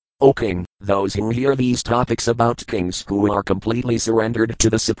 Translation. O king, those who hear these topics about kings who are completely surrendered to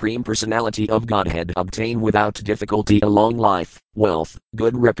the Supreme Personality of Godhead obtain without difficulty a long life, wealth,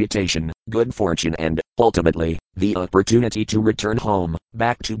 good reputation, good fortune and, ultimately, the opportunity to return home,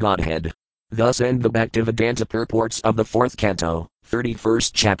 back to Godhead. Thus end the Bhaktivedanta purports of the 4th canto,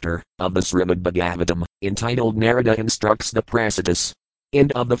 31st chapter, of the Srimad Bhagavatam, entitled Narada Instructs the Pracetas.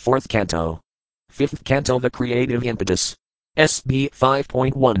 End of the 4th canto. 5th canto The Creative Impetus. SB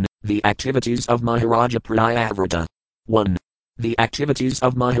 5.1 The Activities of Maharaja Pryavrata. 1. The Activities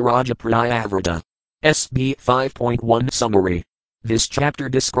of Maharaja Pryavrata. SB 5.1 Summary. This chapter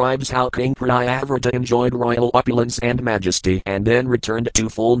describes how King Pryavrata enjoyed royal opulence and majesty and then returned to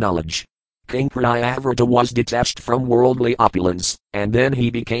full knowledge. King Pryavrata was detached from worldly opulence, and then he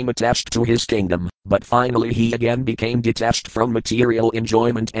became attached to his kingdom, but finally he again became detached from material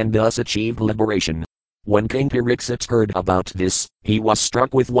enjoyment and thus achieved liberation. When King Pariksit heard about this, he was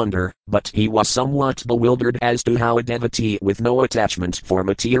struck with wonder, but he was somewhat bewildered as to how a devotee with no attachment for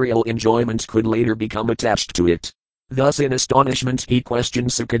material enjoyment could later become attached to it. Thus in astonishment he questioned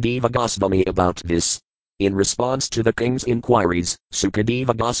Sukadeva Goswami about this. In response to the king's inquiries,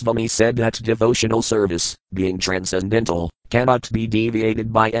 Sukadeva Goswami said that devotional service, being transcendental, cannot be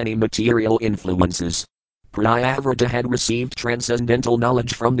deviated by any material influences. Pryavrata had received transcendental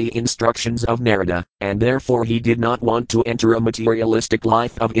knowledge from the instructions of Narada, and therefore he did not want to enter a materialistic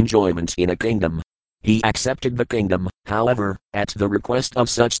life of enjoyment in a kingdom. He accepted the kingdom, however, at the request of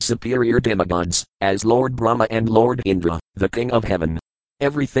such superior demigods, as Lord Brahma and Lord Indra, the King of Heaven.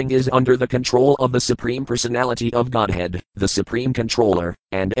 Everything is under the control of the Supreme Personality of Godhead, the Supreme Controller,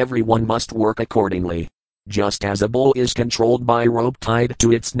 and everyone must work accordingly. Just as a bull is controlled by rope tied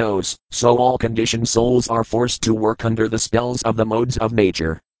to its nose, so all conditioned souls are forced to work under the spells of the modes of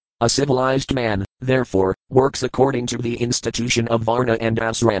nature. A civilized man, therefore, works according to the institution of Varna and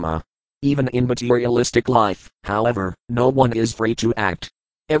Asrama. Even in materialistic life, however, no one is free to act.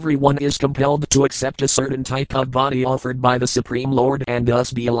 Everyone is compelled to accept a certain type of body offered by the Supreme Lord and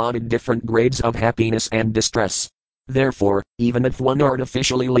thus be allotted different grades of happiness and distress. Therefore, even if one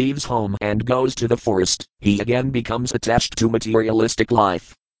artificially leaves home and goes to the forest, he again becomes attached to materialistic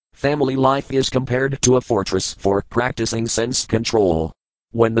life. Family life is compared to a fortress for practicing sense control.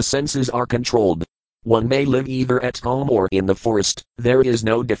 When the senses are controlled, one may live either at home or in the forest, there is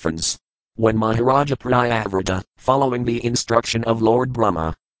no difference. When Maharaja Pryavrata, following the instruction of Lord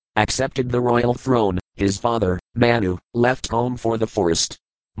Brahma, accepted the royal throne, his father, Manu, left home for the forest.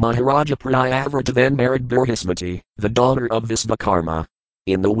 Maharaja Pryavrata then married Brihaspati, the daughter of Visvakarma.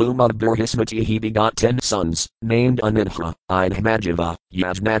 In the womb of Brihaspati he begot 10 sons, named Anidha, Idhmajiva,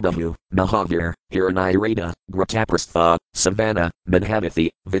 Yajnadahu, Mahavir, Hiranirada, Grataprastha, Savannah, Madhavathi,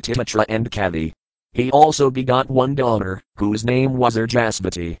 Vitimitra and Kavi. He also begot one daughter, whose name was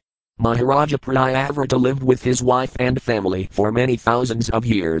Urjaspati. Maharaja Pryavrata lived with his wife and family for many thousands of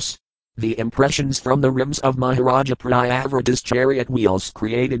years. The impressions from the rims of Maharaja Pryavrata's chariot wheels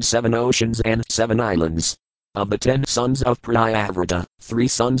created 7 oceans and 7 islands. Of the 10 sons of Pryavrata, 3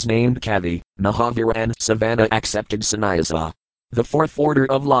 sons named Kavi, Mahavira and Savannah accepted sannyasa, the 4th order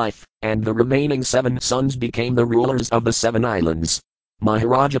of life, and the remaining 7 sons became the rulers of the 7 islands.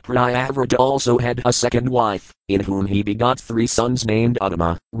 Maharaja Pryavrata also had a 2nd wife, in whom he begot 3 sons named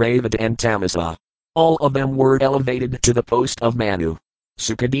Uttama, Ravata and Tamasa. All of them were elevated to the post of Manu.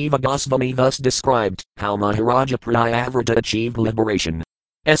 Sukadeva Goswami thus described how Maharaja Pryavrata achieved liberation.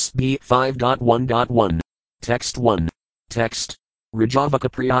 SB 5.1.1. Text 1. Text. Rajavaka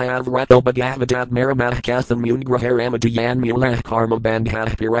Pryavrata Bhagavatat Maramahkatham Ungraharamadayan Mulah Karma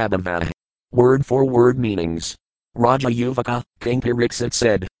Bandhah Pirabhavah. Word for word meanings. Raja Yuvaka, King Pariksit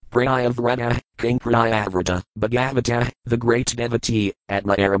said, Pryavrata, King Pryavrata, Bhagavata, the great devotee,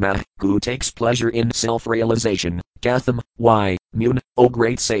 Atma Arama, who takes pleasure in self-realization, Katham, why, Mun, O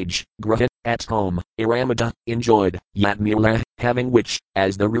great sage, Graha, at home, Iramata, enjoyed, Yatmula, having which,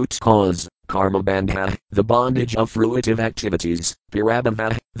 as the root cause, Karma Bandha, the bondage of fruitive activities,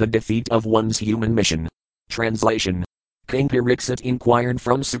 Pirabhava, the defeat of one's human mission. Translation. King Pariksit inquired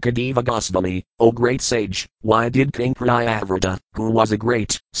from Sukadeva Goswami, O great sage, why did King Pryavrata, who was a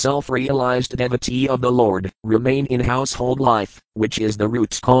great, self-realized devotee of the Lord, remain in household life, which is the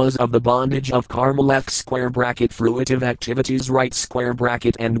root cause of the bondage of karma (fruitive activities)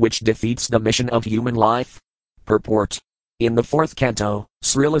 and which defeats the mission of human life? Purport. In the 4th canto,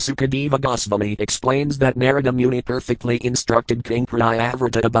 Srila Sukadeva Goswami explains that Narada Muni perfectly instructed King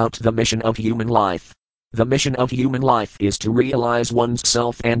Pryavrata about the mission of human life. The mission of human life is to realize one's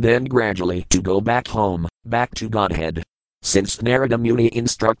self and then gradually to go back home, back to Godhead. Since Narada Muni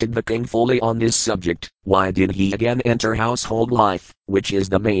instructed the king fully on this subject, why did he again enter household life, which is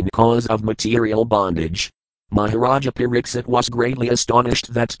the main cause of material bondage? Maharaja Pariksit was greatly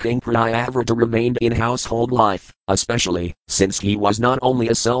astonished that King Prithyavrata remained in household life, especially since he was not only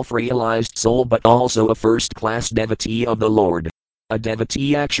a self-realized soul but also a first-class devotee of the Lord. A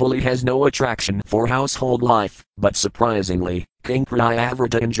devotee actually has no attraction for household life, but surprisingly, King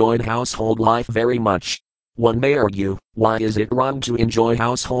Prithyavrata enjoyed household life very much. One may argue, why is it wrong to enjoy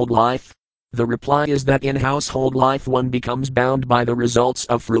household life? The reply is that in household life one becomes bound by the results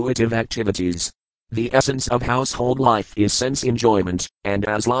of fruitive activities. The essence of household life is sense enjoyment, and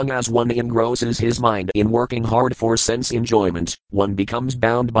as long as one engrosses his mind in working hard for sense enjoyment, one becomes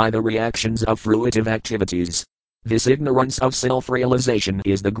bound by the reactions of fruitive activities. This ignorance of self-realization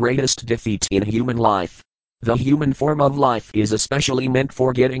is the greatest defeat in human life. The human form of life is especially meant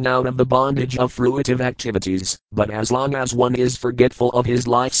for getting out of the bondage of fruitive activities, but as long as one is forgetful of his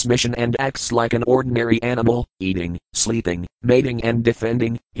life's mission and acts like an ordinary animal, eating, sleeping, mating and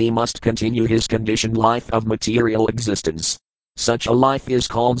defending, he must continue his conditioned life of material existence. Such a life is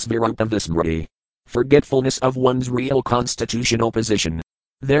called Svirupa Vismriti, forgetfulness of one's real constitutional position.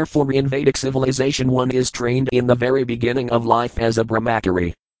 Therefore in Vedic civilization one is trained in the very beginning of life as a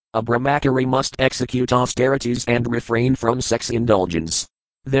brahmachari. A brahmachari must execute austerities and refrain from sex indulgence.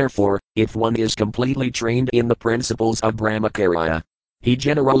 Therefore, if one is completely trained in the principles of brahmacharya, he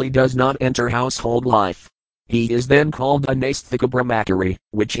generally does not enter household life. He is then called a naisthika brahmachari,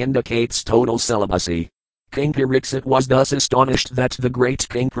 which indicates total celibacy. King Pariksit was thus astonished that the great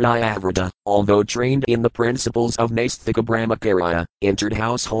King Prithyavrata, although trained in the principles of naisthika brahmacharya, entered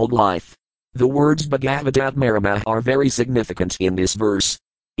household life. The words Bhagavatatmarama are very significant in this verse.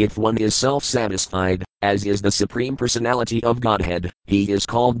 If one is self-satisfied, as is the Supreme Personality of Godhead, he is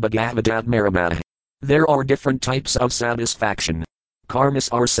called Bhagavatatmarama. There are different types of satisfaction.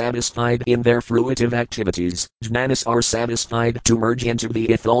 Karmas are satisfied in their fruitive activities, jnanas are satisfied to merge into the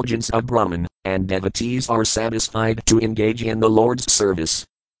effulgence of Brahman, and devotees are satisfied to engage in the Lord's service.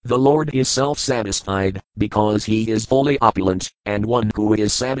 The Lord is self-satisfied, because he is fully opulent, and one who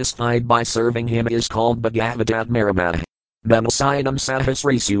is satisfied by serving him is called Bhagavatatmarama. Manasayanam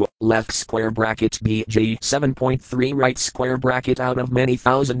Sahasrasu, left square bracket BG 7.3 right square bracket out of many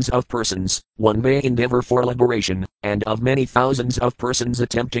thousands of persons, one may endeavor for liberation, and of many thousands of persons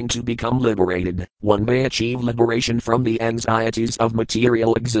attempting to become liberated, one may achieve liberation from the anxieties of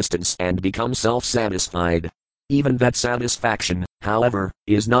material existence and become self-satisfied. Even that satisfaction, however,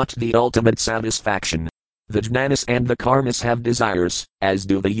 is not the ultimate satisfaction. The jnanas and the karmas have desires, as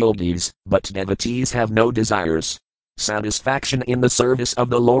do the yogis, but devotees have no desires. Satisfaction in the service of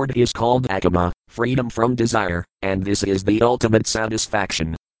the Lord is called akama, freedom from desire, and this is the ultimate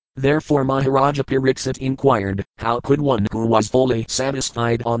satisfaction. Therefore Maharaja Pariksit inquired, how could one who was fully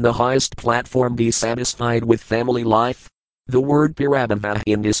satisfied on the highest platform be satisfied with family life? The word parabhava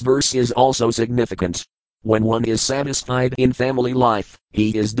in this verse is also significant. When one is satisfied in family life,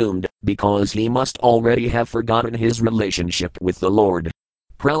 he is doomed, because he must already have forgotten his relationship with the Lord.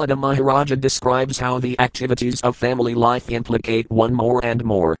 Prahlada Maharaja describes how the activities of family life implicate one more and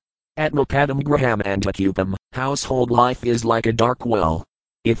more. Atmapadam graham antakupam, household life is like a dark well.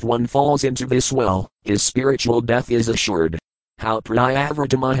 If one falls into this well, his spiritual death is assured. How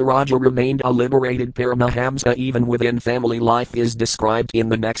Prithyavrata Maharaja remained a liberated Paramahamsa even within family life is described in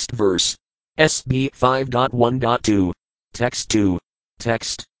the next verse. SB 5.1.2. Text 2.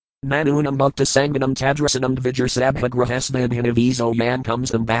 Text. Nanunam bhakta sanganam tadrasanam dvijarsabha grahasvadhinavizo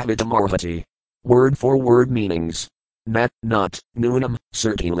yankamsam bhavitam arhati. Word for word meanings. Not, nunam,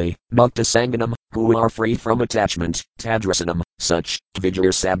 certainly, bhakta sanganam, who are free from attachment, tadrasanam, such,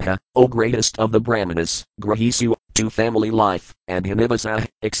 dvijarsabha, O greatest of the Brahmanas, grahisu, to family life, and hinivasa,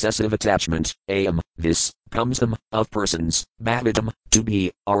 excessive attachment, ayam, this, kamsam, of persons, bhavitam, to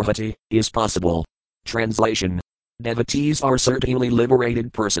be, arhati, is possible. Translation. Devotees are certainly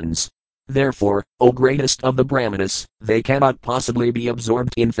liberated persons. Therefore, O greatest of the Brahmanas, they cannot possibly be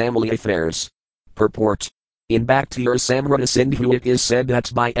absorbed in family affairs. Purport. In Bhakti Rasamrita Sindhu it is said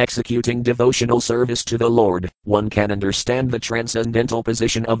that by executing devotional service to the Lord, one can understand the transcendental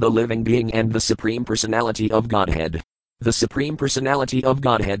position of the living being and the Supreme Personality of Godhead. The Supreme Personality of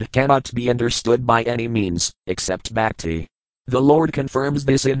Godhead cannot be understood by any means, except bhakti. The Lord confirms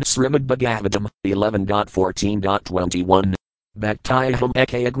this in Srimad Bhagavatam 11.14.21. Bhaktiyaham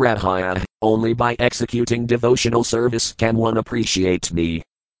ekaya grahaya, only by executing devotional service can one appreciate me.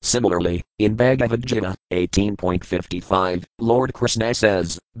 Similarly, in Bhagavad Gita 18.55, Lord Krishna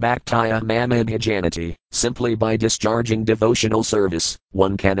says, Bhaktaya mamadhijanati, simply by discharging devotional service,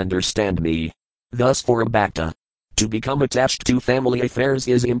 one can understand me. Thus for a bhakta, To become attached to family affairs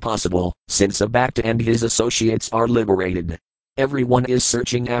is impossible, since a Bhakta and his associates are liberated. Everyone is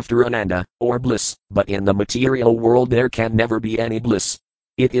searching after Ananda, or bliss, but in the material world there can never be any bliss.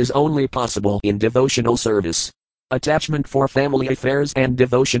 It is only possible in devotional service. Attachment for family affairs and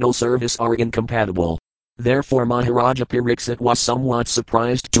devotional service are incompatible. Therefore Maharaja Pariksit was somewhat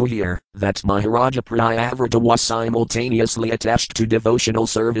surprised to hear that Maharaja Priyavrata was simultaneously attached to devotional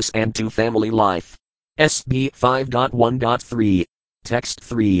service and to family life. SB 5.1.3. Text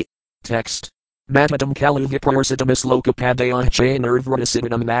 3. Text. Matadam kalu viprarsidamis lokapadayah chay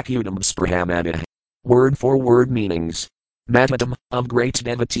nirvratasidam akudam sprahamada. Word for word meanings. Matadam, of great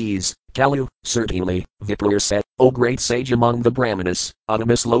devotees, Kalu, certainly, Viprarsit, O great sage among the Brahmanas,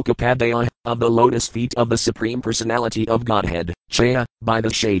 Adamis Lokapadaya, of the lotus feet of the Supreme Personality of Godhead, Chaya, by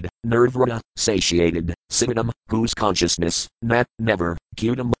the shade, Nirvrata, satiated, Siddham, whose consciousness, Nat, never,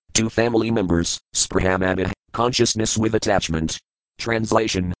 Kudam, to family members, Sprahamada, consciousness with attachment.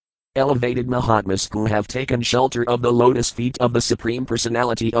 Translation. Elevated Mahatmas who have taken shelter of the lotus feet of the Supreme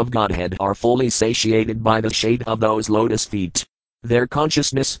Personality of Godhead are fully satiated by the shade of those lotus feet. Their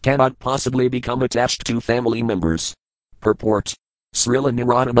consciousness cannot possibly become attached to family members. Purport. Srila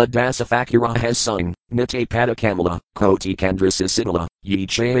Narottama Dasa Thakura has sung, Nite Padakamala, Koti Kandrasisitala, Ye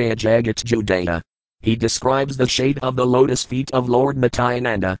Chaya Jagat Judaya. He describes the shade of the lotus feet of Lord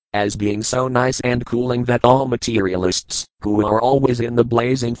Nityananda as being so nice and cooling that all materialists, who are always in the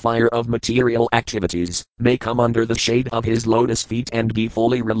blazing fire of material activities, may come under the shade of his lotus feet and be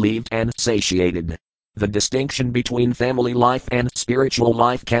fully relieved and satiated. The distinction between family life and spiritual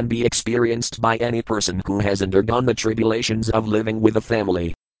life can be experienced by any person who has undergone the tribulations of living with a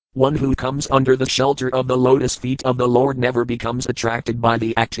family. One who comes under the shelter of the lotus feet of the Lord never becomes attracted by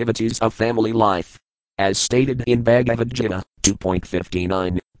the activities of family life. As stated in Bhagavad Gita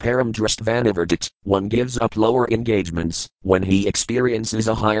 2.59, Paramdristvanivartit, one gives up lower engagements when he experiences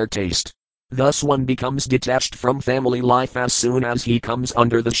a higher taste. Thus one becomes detached from family life as soon as he comes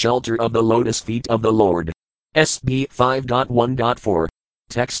under the shelter of the lotus feet of the Lord. SB 5.1.4.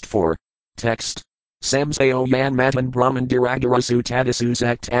 Text 4. Text. Samsayo yan matan brahman diragarasu tadasu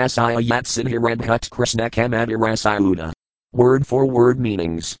sakt asaya yat sinhiradhut krishna kamadirasayuda. Word for word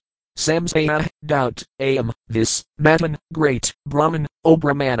meanings. Samsaya, doubt, ayam, this, matan, great, Brahman, O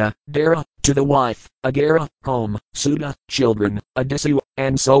Brahmana, Dara, to the wife, Agara, home, Suda, children, Adisu,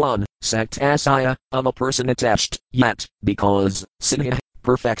 and so on, sect asaya, of a person attached, yet, because, Sinha,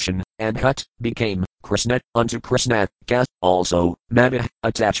 perfection, and hut, became, Krishna, unto Krishna, ka, also, mada,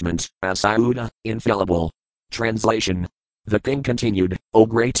 attachment, asayuda, infallible. Translation. The king continued, O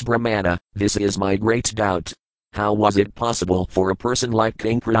great Brahmana, this is my great doubt. How was it possible for a person like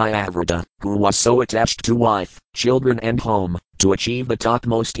King Priyavrata, who was so attached to wife, children and home, to achieve the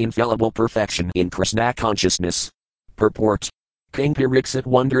topmost infallible perfection in Krishna consciousness? Purport. King Pariksit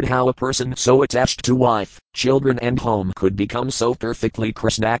wondered how a person so attached to wife, children and home could become so perfectly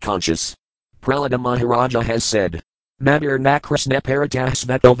Krishna conscious. Prahlada Maharaja has said, Madir na Krishna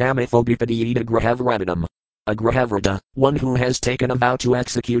Paratasvato Vamithobipadiita Grahavratanam. A Grahavrata, one who has taken a vow to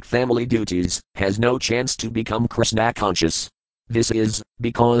execute family duties, has no chance to become Krishna conscious. This is,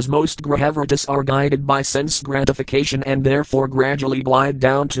 because most Grahavratas are guided by sense gratification and therefore gradually glide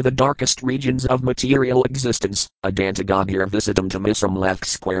down to the darkest regions of material existence. Adantagabhir visitum to misram left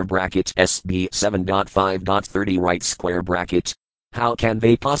square bracket SB 7.5.30 right square bracket. How can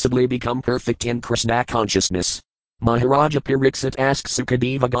they possibly become perfect in Krishna consciousness? Maharaja Pariksit asks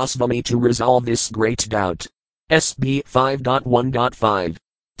Sukadeva Goswami to resolve this great doubt. SB 5.1.5.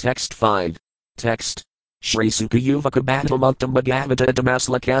 Text 5. Text. Shri Sukayuvaka Bhattamuktam Bhagavata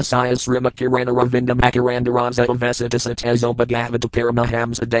Damaslakasayas Rimakirana Ravindam Akarandaraza Vesita Tezo Bhagavata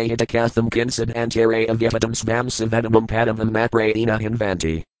Paramahamsa Dehita Katham Kinsid Antare Avyapadam Svam Sivedamam Padamam Mapraina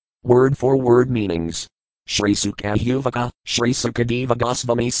Hinvanti. Word for word meanings. Shri Sukayuvaka, Shri Sukadeva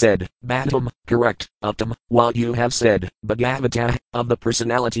Goswami said, Bhattam, correct, Uttam, what you have said, Bhagavata, of the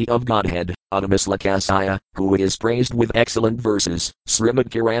personality of Godhead, Adamislakasaya, who is praised with excellent verses, Srimad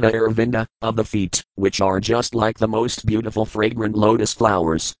Kirana Aravinda, of the feet, which are just like the most beautiful fragrant lotus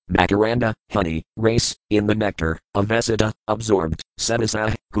flowers, Makaranda, honey, race, in the nectar, Avesita, absorbed,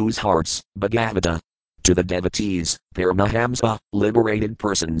 Sedasa, whose hearts, Bhagavata. To the devotees, Paramahamsa, liberated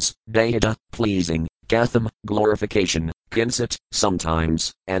persons, Dehita, pleasing, Katham, glorification, Kinsit,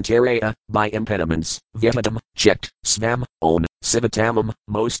 sometimes, Antaraya, by impediments, Vyapadam, checked, Svam, own, Sivatamam,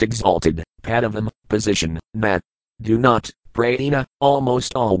 most exalted, Padavam, position, Nat. Do not, Prayina,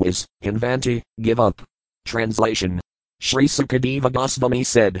 almost always, Hinvanti, give up. Translation. Shri Sukadeva Goswami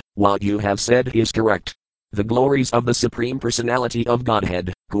said, what you have said is correct. The glories of the Supreme Personality of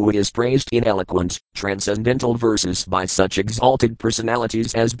Godhead, who is praised in eloquent, transcendental verses by such exalted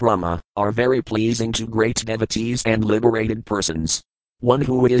personalities as Brahma, are very pleasing to great devotees and liberated persons. One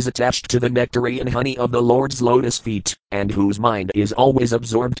who is attached to the nectary and honey of the Lord's lotus feet, and whose mind is always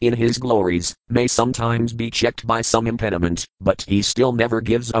absorbed in his glories, may sometimes be checked by some impediment, but he still never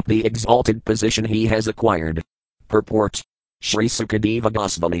gives up the exalted position he has acquired. Purport. Sri Sukadeva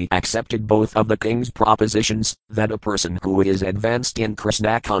Goswami accepted both of the king's propositions, that a person who is advanced in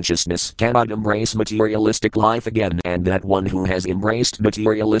Krishna consciousness cannot embrace materialistic life again, and that one who has embraced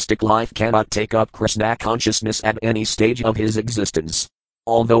materialistic life cannot take up Krishna consciousness at any stage of his existence.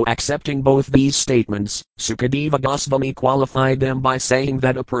 Although accepting both these statements, Sukadeva Goswami qualified them by saying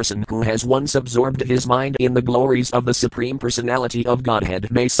that a person who has once absorbed his mind in the glories of the Supreme Personality of Godhead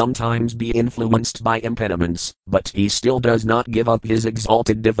may sometimes be influenced by impediments, but he still does not give up his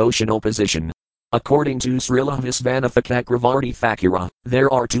exalted devotional position. According to Srila Visvanatha Chakravarti Thakura,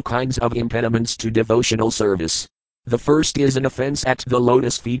 there are two kinds of impediments to devotional service. The first is an offense at the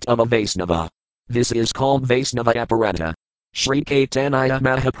lotus feet of a Vaisnava. This is called Vaisnava Aparata. Sri Caitanya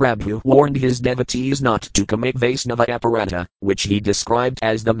Mahaprabhu warned his devotees not to commit Vaisnava Aparata, which he described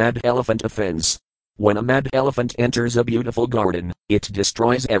as the mad elephant offense. When a mad elephant enters a beautiful garden, it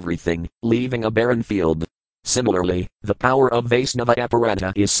destroys everything, leaving a barren field. Similarly, the power of Vaisnava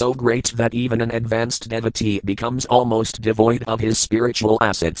Aparata is so great that even an advanced devotee becomes almost devoid of his spiritual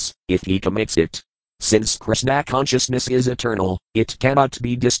assets, if he commits it. Since Krishna consciousness is eternal, it cannot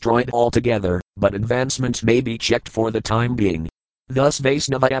be destroyed altogether, but advancement may be checked for the time being. Thus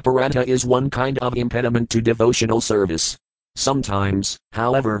Vaisnava Aparata is one kind of impediment to devotional service. Sometimes,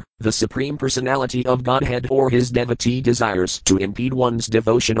 however, the Supreme Personality of Godhead or his devotee desires to impede one's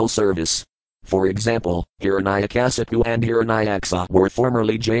devotional service. For example, Hiranyakasipu and Hiranyaksha were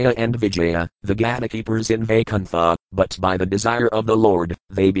formerly Jaya and Vijaya, the Gata-keepers in Vaikuntha, but by the desire of the Lord,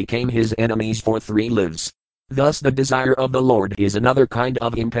 they became his enemies for 3 lives. Thus the desire of the Lord is another kind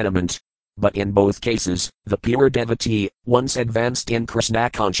of impediment. But in both cases, the pure devotee, once advanced in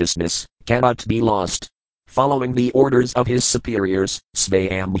Krishna consciousness, cannot be lost. Following the orders of his superiors,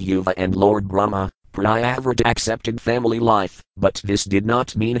 Svayambhuva and Lord Brahma, Priyavrata accepted family life, but this did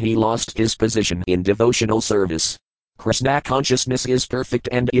not mean he lost his position in devotional service. Krishna consciousness is perfect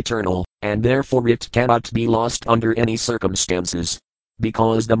and eternal, and therefore it cannot be lost under any circumstances.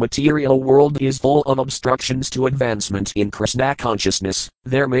 Because the material world is full of obstructions to advancement in Krishna consciousness,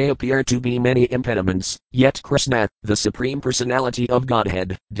 there may appear to be many impediments, yet Krishna, the Supreme Personality of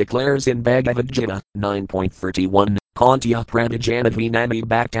Godhead, declares in Bhagavad Gita 9.31, Kantya Pradajanadvinami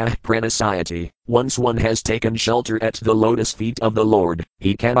Bhaktah Pranasayati, once one has taken shelter at the lotus feet of the Lord,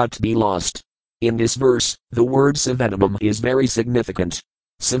 he cannot be lost. In this verse, the word Savedamam is very significant.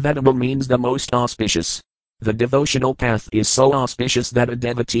 Savedamam means the most auspicious. The devotional path is so auspicious that a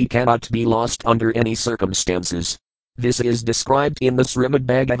devotee cannot be lost under any circumstances. This is described in the Srimad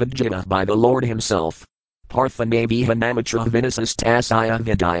Bhagavad Gita by the Lord himself. Parthanaviha namatra vinasas tasaya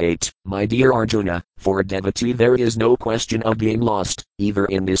vidayate, my dear Arjuna, for a devotee there is no question of being lost, either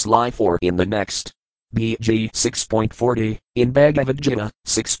in this life or in the next. BG 6.40, in Bhagavad Gita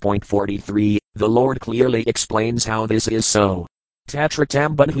 6.43, the Lord clearly explains how this is so.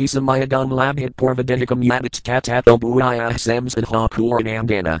 Tatratam budhisamayagam labhit porvadihikam yadit katato buhaya samsadha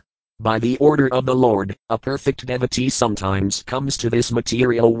puranandana. By the order of the Lord, a perfect devotee sometimes comes to this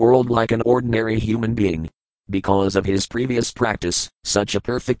material world like an ordinary human being. Because of his previous practice, such a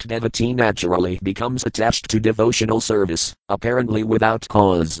perfect devotee naturally becomes attached to devotional service, apparently without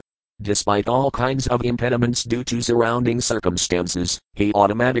cause. Despite all kinds of impediments due to surrounding circumstances, he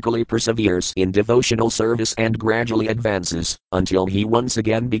automatically perseveres in devotional service and gradually advances, until he once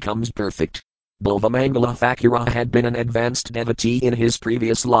again becomes perfect. Bilvamangala Thakura had been an advanced devotee in his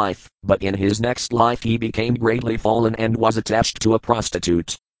previous life, but in his next life he became greatly fallen and was attached to a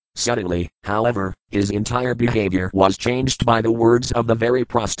prostitute. Suddenly, however, his entire behavior was changed by the words of the very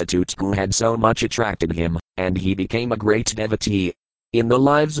prostitute who had so much attracted him, and he became a great devotee. In the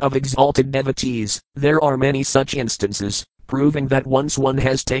lives of exalted devotees, there are many such instances, proving that once one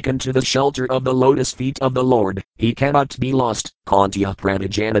has taken to the shelter of the lotus feet of the Lord, he cannot be lost. Kantya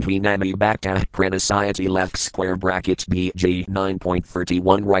Pradajanadvinami Bhaktah Pranasayati left square bracket BG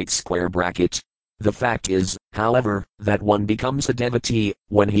 9.31 right square bracket. The fact is, however, that one becomes a devotee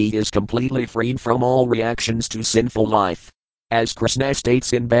when he is completely freed from all reactions to sinful life. As Krishna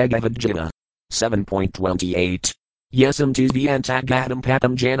states in Bhagavad Gita 7.28. Yesam tusvyantagadam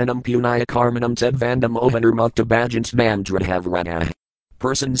patam jananam punaya karmanam tedvandam ovanar mukta bhajant mandrahavrata.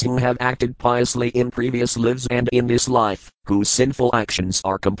 Persons who have acted piously in previous lives and in this life, whose sinful actions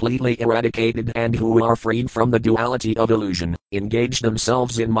are completely eradicated and who are freed from the duality of illusion, engage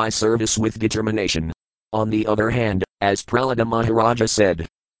themselves in my service with determination. On the other hand, as Prahlada Maharaja said,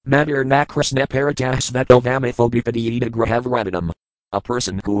 Madirna Krishna Paratahsvetovamithobipadiita Grahavradinam. A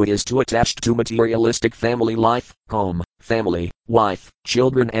person who is too attached to materialistic family life, home, family, wife,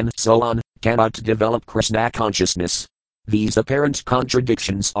 children and so on, cannot develop Krishna consciousness. These apparent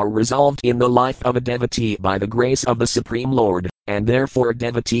contradictions are resolved in the life of a devotee by the grace of the Supreme Lord, and therefore a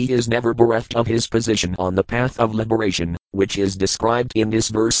devotee is never bereft of his position on the path of liberation, which is described in this verse.